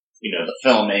memories. You know, the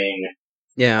filming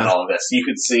and all of this. You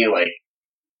could see like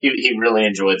he really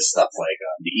enjoyed stuff like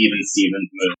the Even Stevens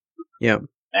movie. Yep.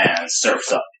 And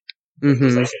Surf's Up. Mm-hmm. It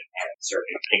was like a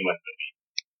surfing penguin movie.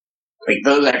 Like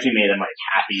those actually made him like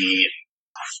happy.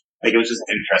 Like it was just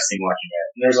interesting watching it.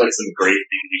 And there's like some great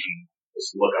things you can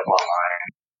just look up online.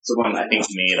 Someone I think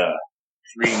made a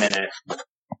 3-minute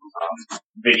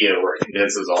video where it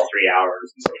condenses all 3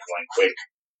 hours into like one quick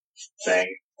thing.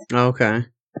 Okay.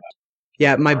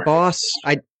 Yeah, my boss,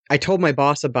 I told my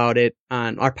boss about it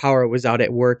on, our power was out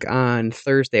at work on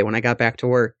Thursday when I got back to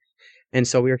work. And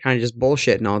so we were kind of just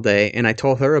bullshitting all day. And I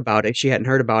told her about it. She hadn't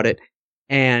heard about it.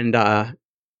 And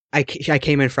I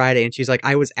came in Friday and she's like,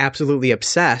 I was absolutely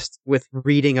obsessed with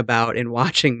reading about and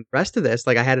watching the rest of this.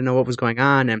 Like I had to know what was going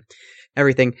on and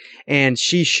everything. And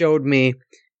she showed me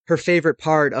her favorite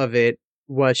part of it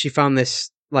was she found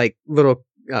this like little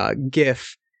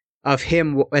GIF of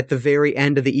him at the very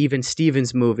end of the Even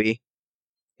Stevens movie.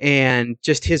 And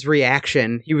just his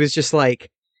reaction, he was just like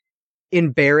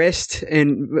embarrassed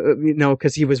and, you know,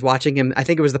 cause he was watching him. I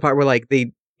think it was the part where like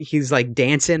he's like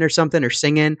dancing or something or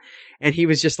singing, and he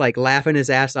was just like laughing his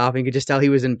ass off, and you could just tell he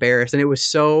was embarrassed, and it was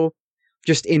so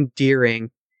just endearing.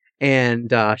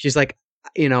 And she's like,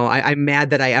 you know, I'm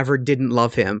mad that I ever didn't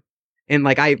love him. And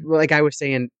like I was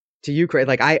saying to you, Craig,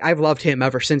 like I've loved him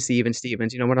ever since the Even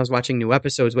Stevens, you know, when I was watching new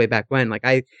episodes way back when. Like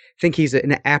I think he's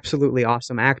an absolutely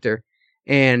awesome actor.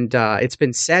 And it's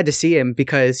been sad to see him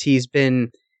because he's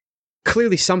been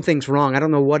clearly something's wrong. I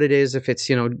don't know what it is, if it's,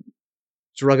 you know,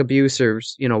 drug abuse or,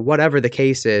 you know, whatever the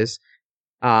case is.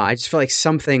 I just feel like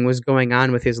something was going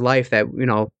on with his life that, you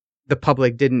know, the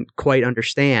public didn't quite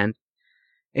understand.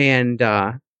 And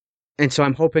so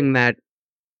I'm hoping that,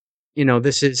 you know,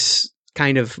 this is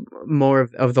kind of more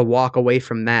of the walk away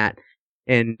from that.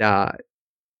 And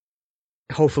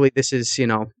hopefully this is, you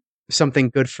know, something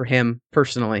good for him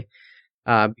personally,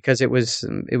 because it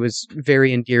was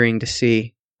very endearing to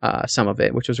see some of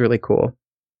it, which was really cool.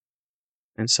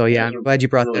 And so, yeah, I'm glad you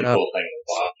brought that up. Cool thing to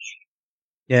watch.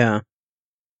 Yeah.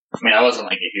 I mean, I wasn't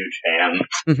like a huge fan.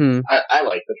 Mm-hmm. I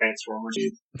like the Transformers.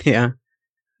 Yeah.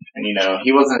 And you know,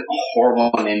 he wasn't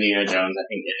horrible on Indiana Jones. I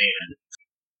think Indiana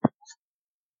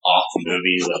off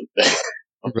movie,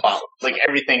 like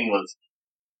everything was,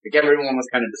 like everyone was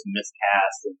kind of just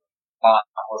miscast, and the plot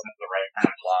wasn't the right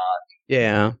kind of plot.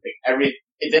 Yeah. Like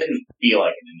it didn't feel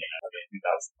like an Indiana movie. I think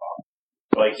that's the problem.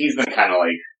 But like he's been kind of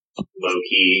like low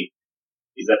key.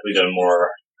 He's definitely done more.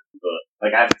 But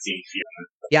like I haven't seen Fear.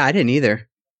 Yeah, I didn't either.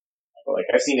 But like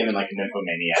I've seen him in like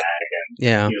Nymphomaniac, and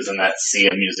yeah, he was in that Sia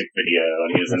music video,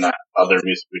 and he was in that other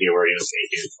music video where he was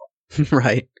naked.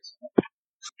 Right.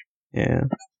 Yeah.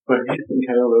 But he's been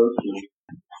kind of low key.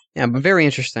 Yeah, but very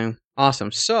interesting.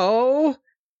 Awesome. So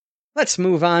let's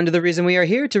move on to the reason we are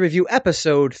here to review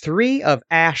episode 3 of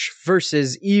Ash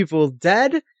vs. Evil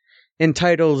Dead,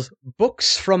 entitled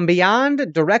Books from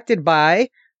Beyond, directed by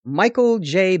Michael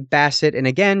J. Bassett. And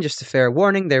again, just a fair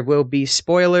warning, there will be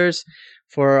spoilers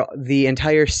for the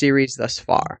entire series thus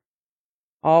far.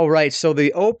 All right, so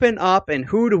they open up, and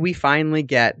who do we finally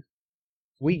get?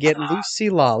 We get Lucy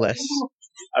Lawless.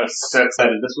 I was so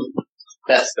excited. This was the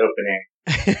best opening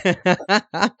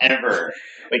ever.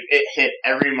 Like, it hit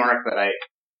every mark that I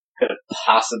could have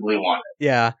possibly wanted.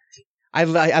 Yeah. I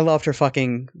loved her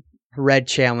fucking red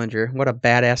Challenger. What a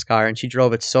badass car, and she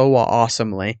drove it so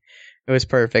awesomely. It was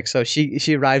perfect. So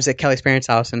she arrives at Kelly's parents'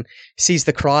 house and sees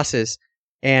the crosses,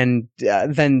 and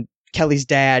then Kelly's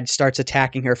dad starts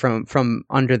attacking her from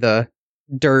under the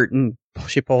dirt, and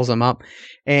she pulls him up.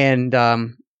 And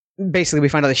basically we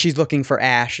find out that she's looking for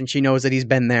Ash, and she knows that he's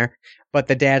been there, but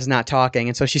the dad's not talking.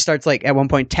 And so she starts, like, at one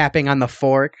point tapping on the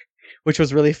fork, which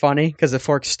was really funny because the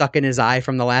fork's stuck in his eye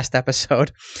from the last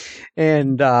episode.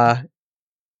 And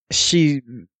she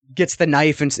gets the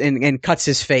knife and cuts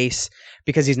his face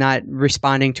because he's not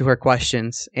responding to her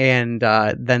questions. And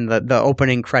then the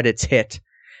opening credits hit.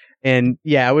 And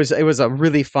yeah, it was a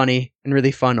really funny and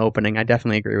really fun opening. I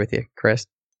definitely agree with you, Chris.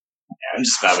 Yeah, I'm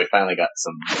just glad we finally got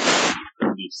some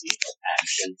new season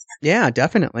action. Yeah,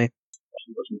 definitely.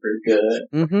 Looking pretty good.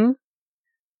 Mm-hmm.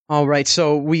 All right,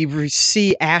 so we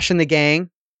see Ash and the gang.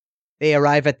 They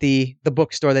arrive at the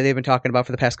bookstore that they've been talking about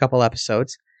for the past couple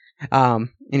episodes. And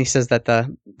he says that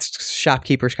the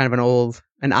shopkeeper's kind of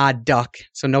an odd duck,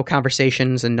 so no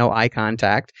conversations and no eye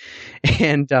contact.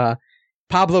 And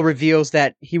Pablo reveals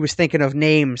that he was thinking of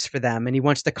names for them, and he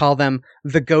wants to call them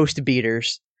the Ghost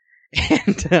Beaters.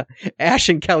 And Ash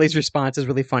and Kelly's response is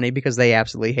really funny because they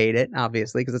absolutely hate it,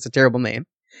 obviously, because it's a terrible name.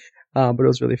 But it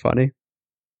was really funny.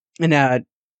 And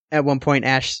at one point,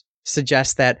 Ash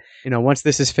suggests that, once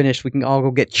this is finished, we can all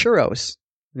go get churros.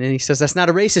 And he says, that's not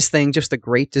a racist thing, just a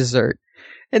great dessert.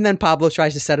 And then Pablo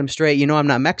tries to set him straight. I'm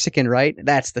not Mexican, right?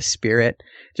 That's the spirit.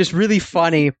 Just really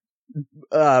funny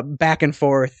back and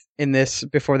forth in this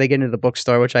before they get into the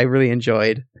bookstore, which I really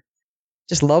enjoyed.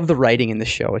 Just love the writing in the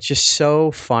show. It's just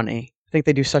so funny. I think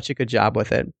they do such a good job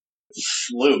with it.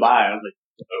 Flew by. I was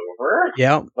like, over?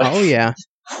 Yeah. Oh, yeah.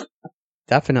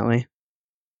 Definitely.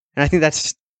 And I think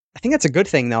that's a good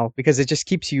thing, though, because it just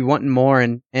keeps you wanting more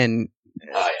and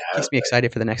keeps me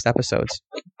excited for the next episodes.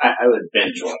 I would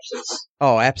binge watch this.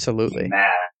 Oh, absolutely.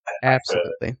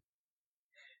 Absolutely.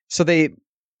 So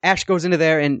Ash goes into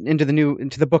there and into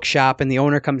the bookshop, and the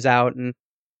owner comes out,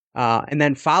 and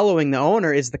then following the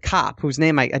owner is the cop whose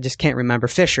name I just can't remember,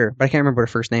 Fisher, but I can't remember what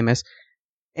her first name is.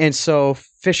 And so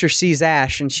Fisher sees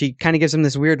Ash, and she kind of gives him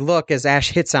this weird look as Ash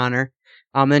hits on her.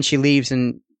 Then she leaves,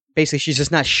 and basically she's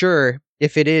just not sure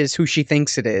if it is who she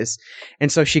thinks it is.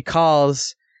 And so she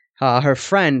calls her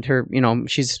friend,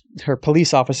 she's her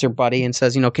police officer buddy, and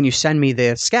says, can you send me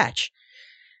the sketch?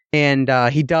 And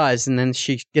he does, and then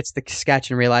she gets the sketch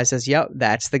and realizes, yep,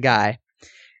 that's the guy.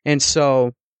 And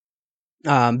so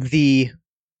the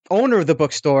owner of the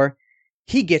bookstore,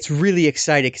 he gets really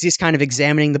excited because he's kind of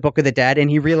examining the Book of the Dead, and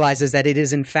he realizes that it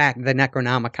is in fact the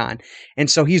Necronomicon. And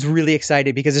so he's really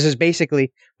excited because this is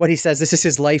basically what he says. This is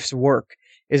his life's work.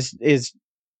 Is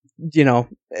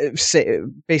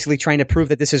basically trying to prove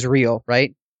that this is real,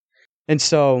 right? And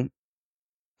so,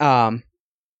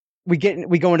 we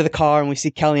go into the car and we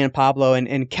see Kelly and Pablo,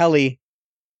 and Kelly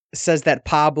says that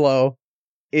Pablo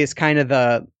is kind of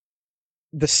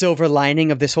the silver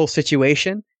lining of this whole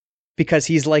situation, because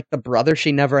he's like the brother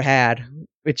she never had,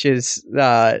 which is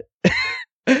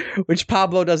which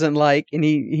Pablo doesn't like, and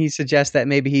he suggests that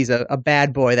maybe he's a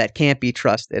bad boy that can't be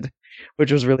trusted,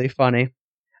 which was really funny.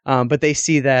 But they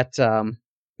see that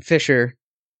Fisher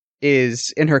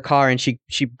is in her car, and she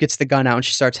gets the gun out and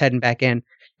she starts heading back in,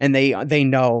 and they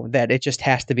know that it just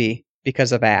has to be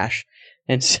because of Ash.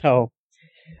 And so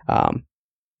the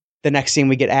next scene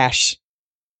we get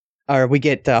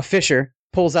Fisher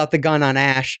pulls out the gun on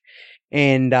Ash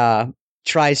and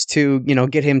tries to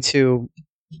get him to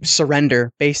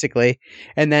surrender, basically.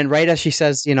 And then right as she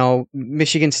says,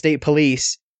 Michigan State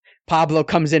Police, Pablo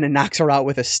comes in and knocks her out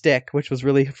with a stick, which was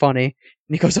really funny.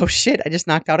 And he goes, oh shit, I just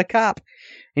knocked out a cop.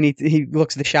 And he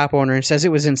looks at the shop owner and says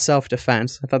it was in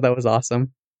self-defense. I thought that was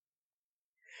awesome.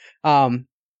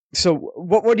 So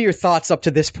what are your thoughts up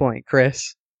to this point,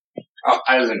 Chris? Oh,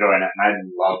 I was enjoying it, and I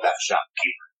love that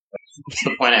shopkeeper. To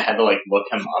the point I had to look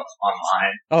him up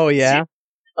online. Oh yeah.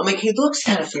 I'm like, he looks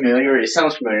kind of familiar. He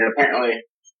sounds familiar. Apparently,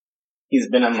 he's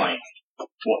been in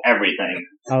everything.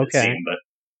 Okay. But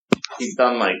he's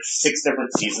done 6 different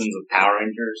seasons of Power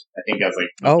Rangers. I think as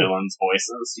the villains'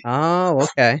 voices. Oh,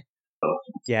 okay. So,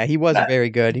 yeah, he was very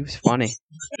good. He was funny.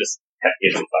 Just kept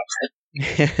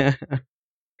getting fun.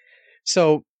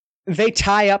 So they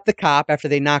tie up the cop after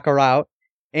they knock her out,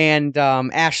 and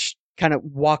Ash kind of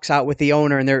walks out with the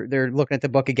owner, and they're looking at the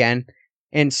book again.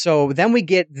 And so then we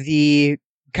get the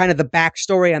kind of the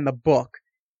backstory on the book.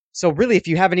 So really, if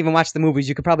you haven't even watched the movies,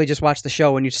 you could probably just watch the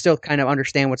show and you'd still kind of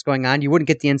understand what's going on. You wouldn't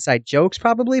get the inside jokes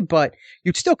probably, but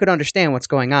you still could understand what's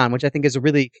going on, which I think is a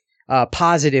really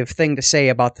positive thing to say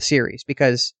about the series,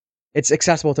 because it's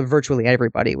accessible to virtually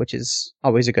everybody, which is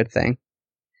always a good thing.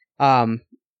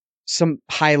 Some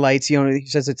highlights, he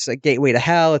says it's a gateway to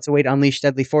hell. It's a way to unleash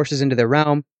deadly forces into their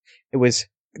realm.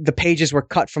 The pages were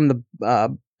cut from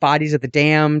the bodies of the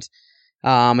damned.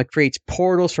 It creates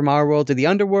portals from our world to the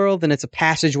underworld, and it's a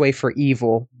passageway for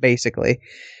evil, basically.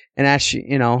 And Ash,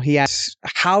 he asks,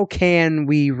 how can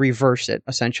we reverse it,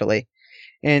 essentially?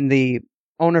 And the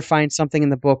owner finds something in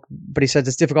the book, but he says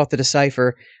it's difficult to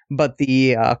decipher, but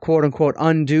the quote-unquote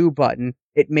undo button,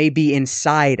 it may be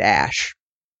inside Ash,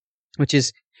 which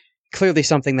is clearly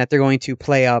something that they're going to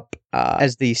play up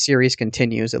as the series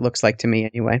continues, it looks like to me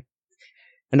anyway.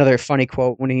 Another funny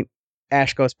quote when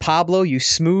Ash goes, Pablo, you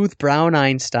smooth brown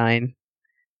Einstein.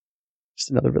 Just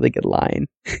another really good line.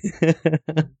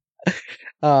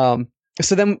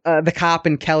 So then the cop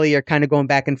and Kelly are kind of going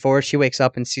back and forth. She wakes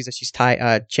up and sees that she's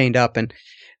chained up, and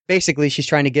basically she's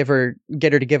trying to get her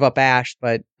to give up Ash,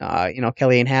 but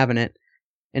Kelly ain't having it.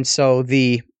 And so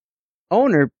the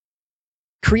owner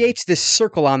creates this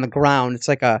circle on the ground. It's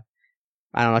like a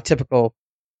typical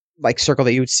circle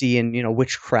that you would see in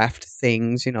witchcraft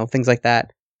things, things like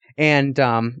that. And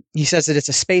he says that it's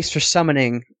a space for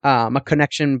summoning a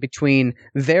connection between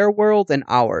their world and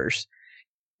ours.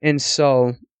 And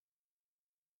so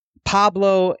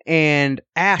Pablo and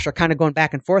Ash are kind of going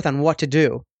back and forth on what to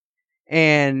do.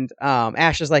 And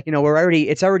Ash is like,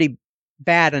 it's already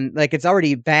bad, and like it's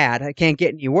already bad. I can't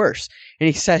get any worse. And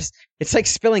he says, it's like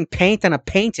spilling paint on a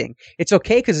painting. It's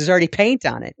okay because there's already paint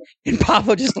on it. And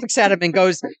Pablo just looks at him and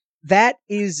goes, that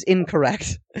is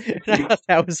incorrect. And I thought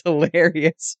that was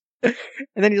hilarious. And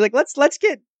then he's like, let's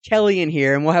get Kelly in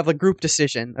here and we'll have a group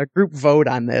decision, a group vote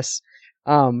on this.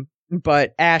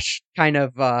 But Ash kind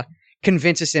of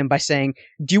convinces him by saying,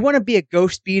 do you want to be a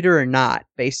ghost beater or not,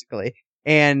 basically?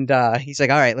 And he's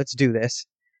like, all right, let's do this.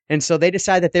 And so they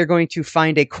decide that they're going to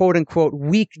find a quote unquote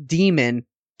weak demon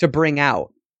to bring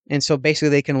out. And so basically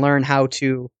they can learn how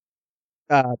to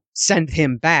send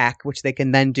him back, which they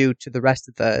can then do to the rest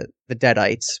of the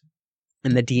Deadites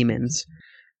and the demons.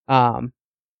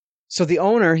 So the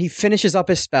owner, he finishes up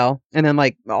his spell, and then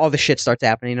like all the shit starts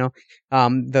happening,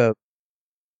 the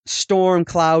storm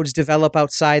clouds develop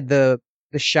outside the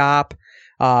shop.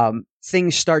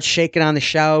 Things start shaking on the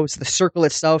shelves. The circle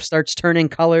itself starts turning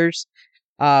colors.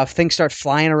 Things start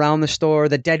flying around the store.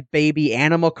 The dead baby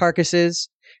animal carcasses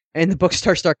and the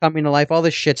bookstore start coming to life. All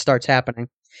this shit starts happening.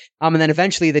 And then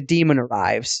eventually the demon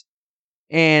arrives.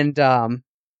 And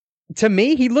to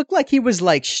me, he looked like he was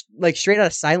like straight out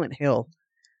of Silent Hill.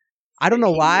 I don't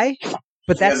know why,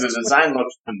 but the design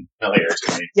looks familiar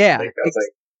to me. Yeah,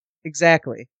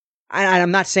 exactly.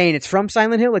 I'm not saying it's from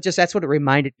Silent Hill. That's what it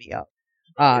reminded me of.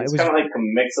 It was kind of like a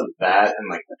mix of that and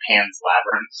like the Pan's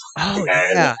Labyrinth. Oh, the guy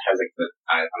yeah. that has like the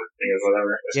eye on the thing or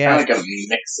whatever. It's kind of like a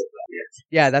mix of that.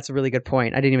 Yeah, that's a really good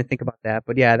point. I didn't even think about that,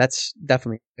 but yeah, that's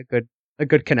definitely a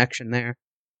good connection there.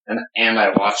 And I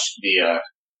watched the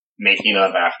making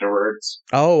of afterwards.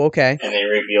 Oh, okay. And they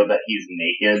revealed that he's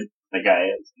naked. The guy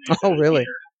is. Oh, really?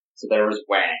 So there was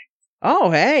Wang. Oh,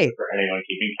 hey. For anyone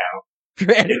keeping count.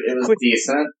 It was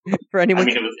decent. For anyone, I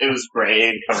mean, it was gray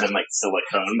and covered in like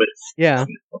silicone, but yeah,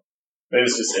 it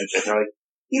was just interesting. Like,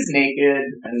 he's naked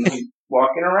and like,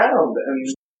 walking around,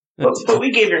 and but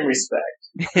we gave him respect.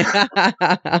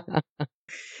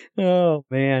 Oh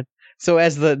man! So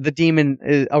as the demon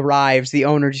arrives, the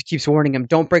owner just keeps warning him,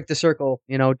 "Don't break the circle.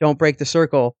 Don't break the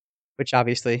circle," which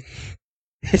obviously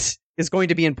is going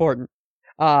to be important.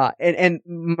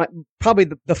 Probably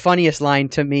the funniest line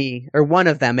to me, or one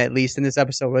of them at least in this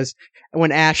episode, was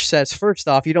when Ash says, first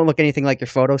off, you don't look anything like your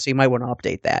photo, so you might want to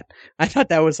update that. I thought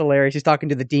that was hilarious. He's talking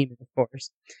to the demon, of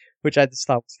course, which I just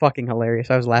thought was fucking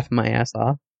hilarious. I was laughing my ass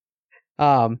off.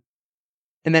 And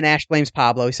then Ash blames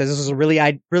Pablo. He says, this was a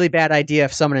really bad idea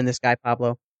of summoning this guy,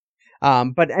 Pablo.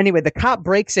 But anyway, the cop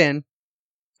breaks in,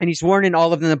 and he's warning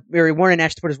warning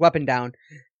Ash to put his weapon down.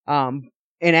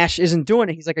 And Ash isn't doing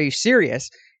it. He's like, are you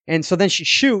serious? And so then she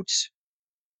shoots,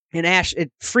 and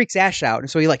it freaks Ash out.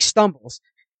 And so he like stumbles,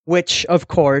 which of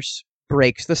course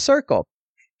breaks the circle.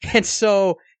 And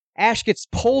so Ash gets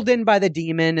pulled in by the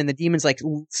demon, and the demon's like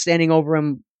standing over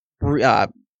him,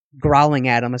 growling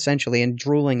at him essentially and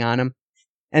drooling on him.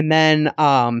 And then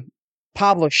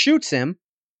Pablo shoots him,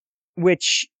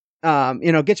 which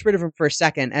gets rid of him for a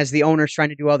second as the owner's trying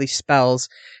to do all these spells.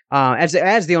 As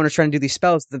the owner's trying to do these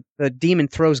spells, the demon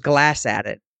throws glass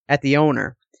at the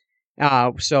owner.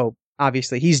 So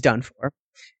obviously he's done for.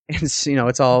 And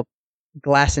it's all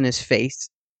glass in his face.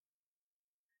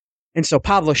 And so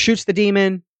Pablo shoots the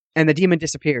demon, and the demon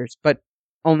disappears, but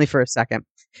only for a second.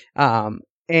 And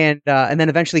then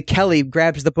eventually Kelly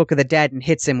grabs the Book of the Dead and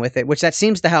hits him with it, which that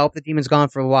seems to help. The demon's gone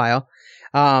for a while.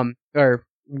 Or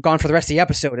gone for the rest of the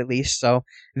episode at least, so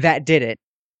that did it.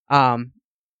 And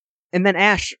then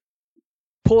Ash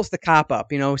pulls the cop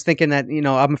up, was thinking that,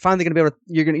 I'm finally gonna be able to,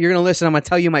 you're gonna listen, I'm gonna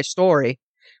tell you my story.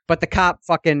 But the cop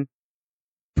fucking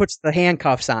puts the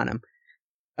handcuffs on him.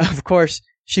 Of course,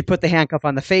 she put the handcuff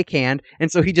on the fake hand, and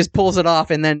so he just pulls it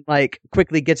off and then like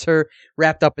quickly gets her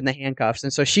wrapped up in the handcuffs.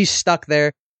 And so she's stuck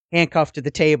there, handcuffed to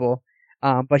the table.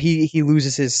 But he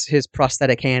loses his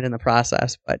prosthetic hand in the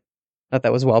process, but I thought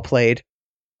that was well played.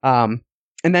 And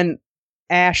then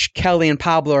Ash, Kelly, and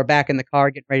Pablo are back in the car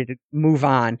getting ready to move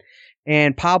on.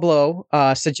 And Pablo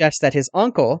suggests that his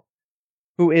uncle,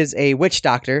 who is a witch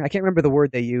doctor, I can't remember the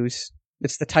word they use.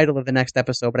 It's the title of the next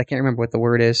episode, but I can't remember what the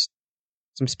word is.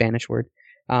 Some Spanish word.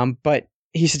 But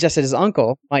he suggested his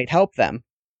uncle might help them.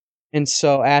 And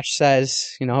so Ash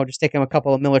says, just take him a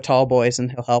couple of Miller Tall boys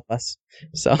and he'll help us.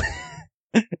 So,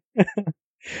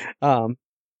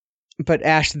 but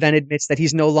Ash then admits that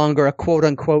he's no longer a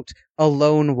quote-unquote a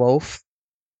lone wolf,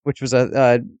 which was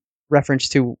a reference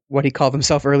to what he called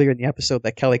himself earlier in the episode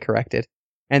that Kelly corrected,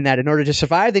 and that in order to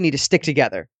survive, they need to stick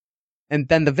together. And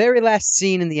then the very last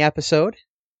scene in the episode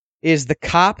is the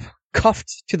cop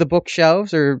cuffed to the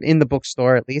bookshelves, or in the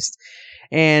bookstore at least,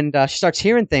 and she starts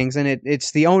hearing things, and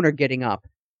it's the owner getting up.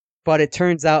 but it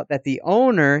turns out that the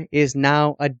owner is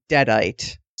now a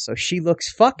deadite. So she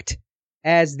looks fucked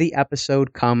as the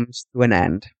episode comes to an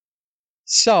end.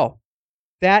 So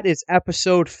that is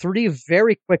episode 3.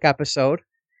 Very quick episode,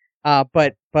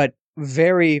 but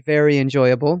very, very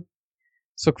enjoyable.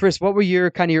 So, Chris, what were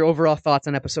your overall thoughts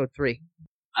on episode 3?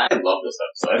 I love this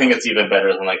episode. I think it's even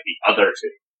better than like the other 2.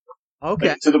 Okay.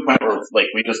 Like, to the point where like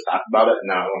we just talked about it and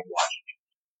now I want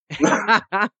to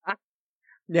watch it.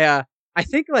 Yeah, I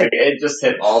think like it just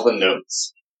hit all the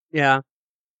notes. Yeah,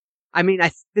 I mean,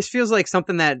 this feels like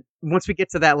something that once we get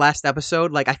to that last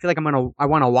episode, like I feel like I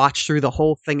want to watch through the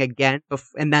whole thing again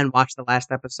and then watch the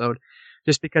last episode,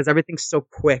 just because everything's so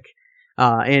quick,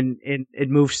 and it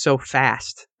moves so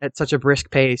fast at such a brisk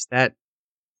pace that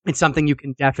it's something you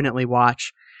can definitely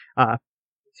watch.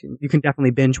 You can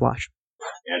definitely binge watch.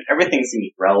 And everything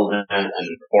seems relevant and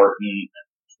important.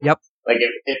 Yep. Like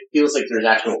it feels like there's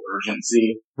actual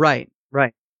urgency. Right.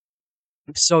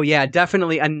 So yeah,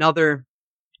 definitely another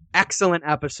excellent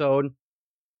episode.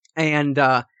 And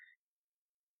I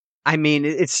mean,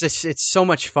 it's so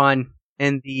much fun,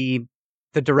 and the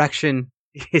direction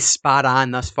is spot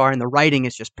on thus far, and the writing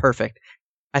is just perfect.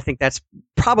 I think that's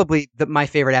probably my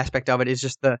favorite aspect of it is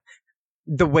just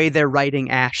the way they're writing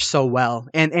Ash so well,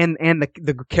 and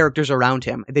the characters around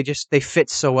him. They fit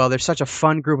so well. They're such a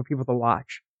fun group of people to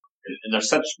watch. And there's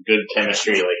such good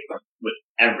chemistry, like with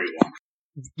everyone.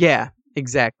 Yeah,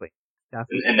 exactly.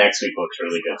 And next week looks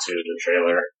really good too. The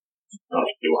trailer. I don't know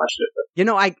if you watched it,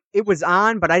 but it was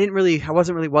on, but I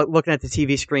wasn't really looking at the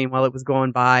TV screen while it was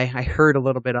going by. I heard a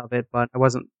little bit of it, but I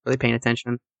wasn't really paying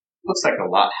attention. Looks like a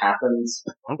lot happens,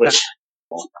 okay.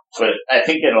 But I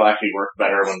think it'll actually work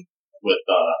better with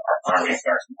our Army of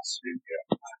Darkness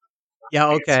studio. Yeah.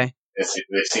 Okay. They've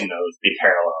seen those be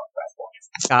parallel at that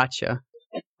point. Gotcha.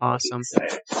 Awesome.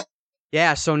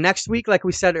 Yeah, so next week, like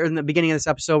we said in the beginning of this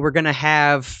episode, we're going to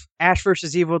have Ash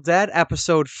vs. Evil Dead,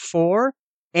 episode 4,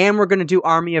 and we're going to do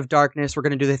Army of Darkness. We're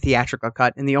going to do the theatrical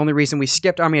cut, and the only reason we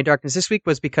skipped Army of Darkness this week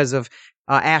was because of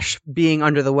Ash being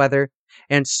under the weather,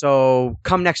 and so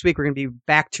come next week, we're going to be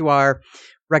back to our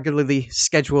regularly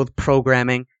scheduled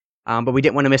programming, but we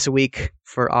didn't want to miss a week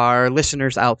for our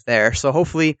listeners out there, so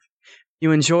hopefully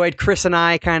you enjoyed Chris and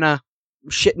I kind of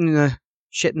shooting the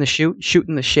shit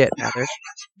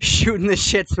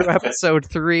through episode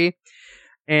 3.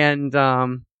 And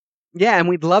and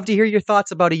we'd love to hear your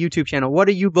thoughts about a YouTube channel. What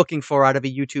are you looking for out of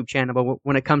a YouTube channel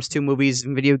when it comes to movies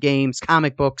and video games,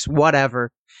 comic books,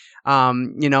 whatever? As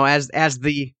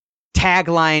the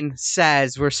tagline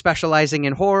says, we're specializing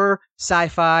in horror,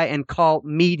 sci-fi, and cult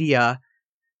media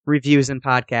reviews and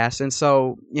podcasts. And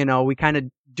so, we kind of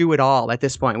do it all at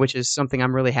this point, which is something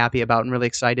I'm really happy about and really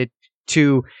excited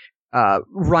to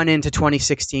run into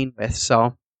 2016 with.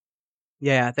 So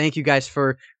yeah, thank you guys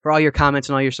for all your comments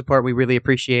and all your support. We really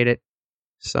appreciate it.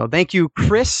 So thank you,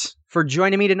 Chris, for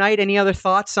joining me tonight. Any other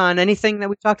thoughts on anything that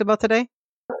we talked about today?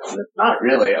 Not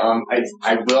really.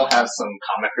 I will have some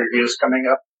comic reviews coming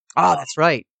up. Oh, that's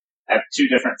right. I have 2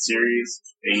 different series.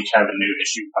 They each have a new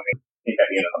issue coming, I think, at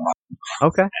the end of the month.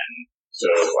 Okay. And so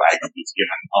I can just give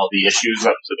them all the issues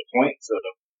up to the point. So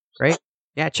great.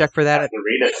 Yeah, check for that. I have to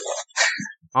read it.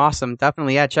 Awesome.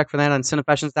 Definitely. Yeah, check for that on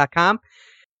Cinefessions.com.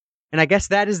 And I guess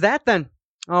that is that then.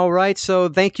 All right. So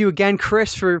thank you again,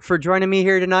 Chris, for joining me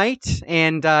here tonight.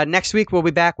 And next week we'll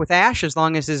be back with Ash as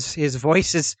long as his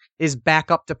voice is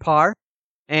back up to par.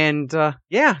 And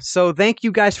so thank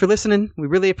you guys for listening. We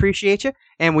really appreciate you.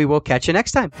 And we will catch you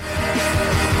next time.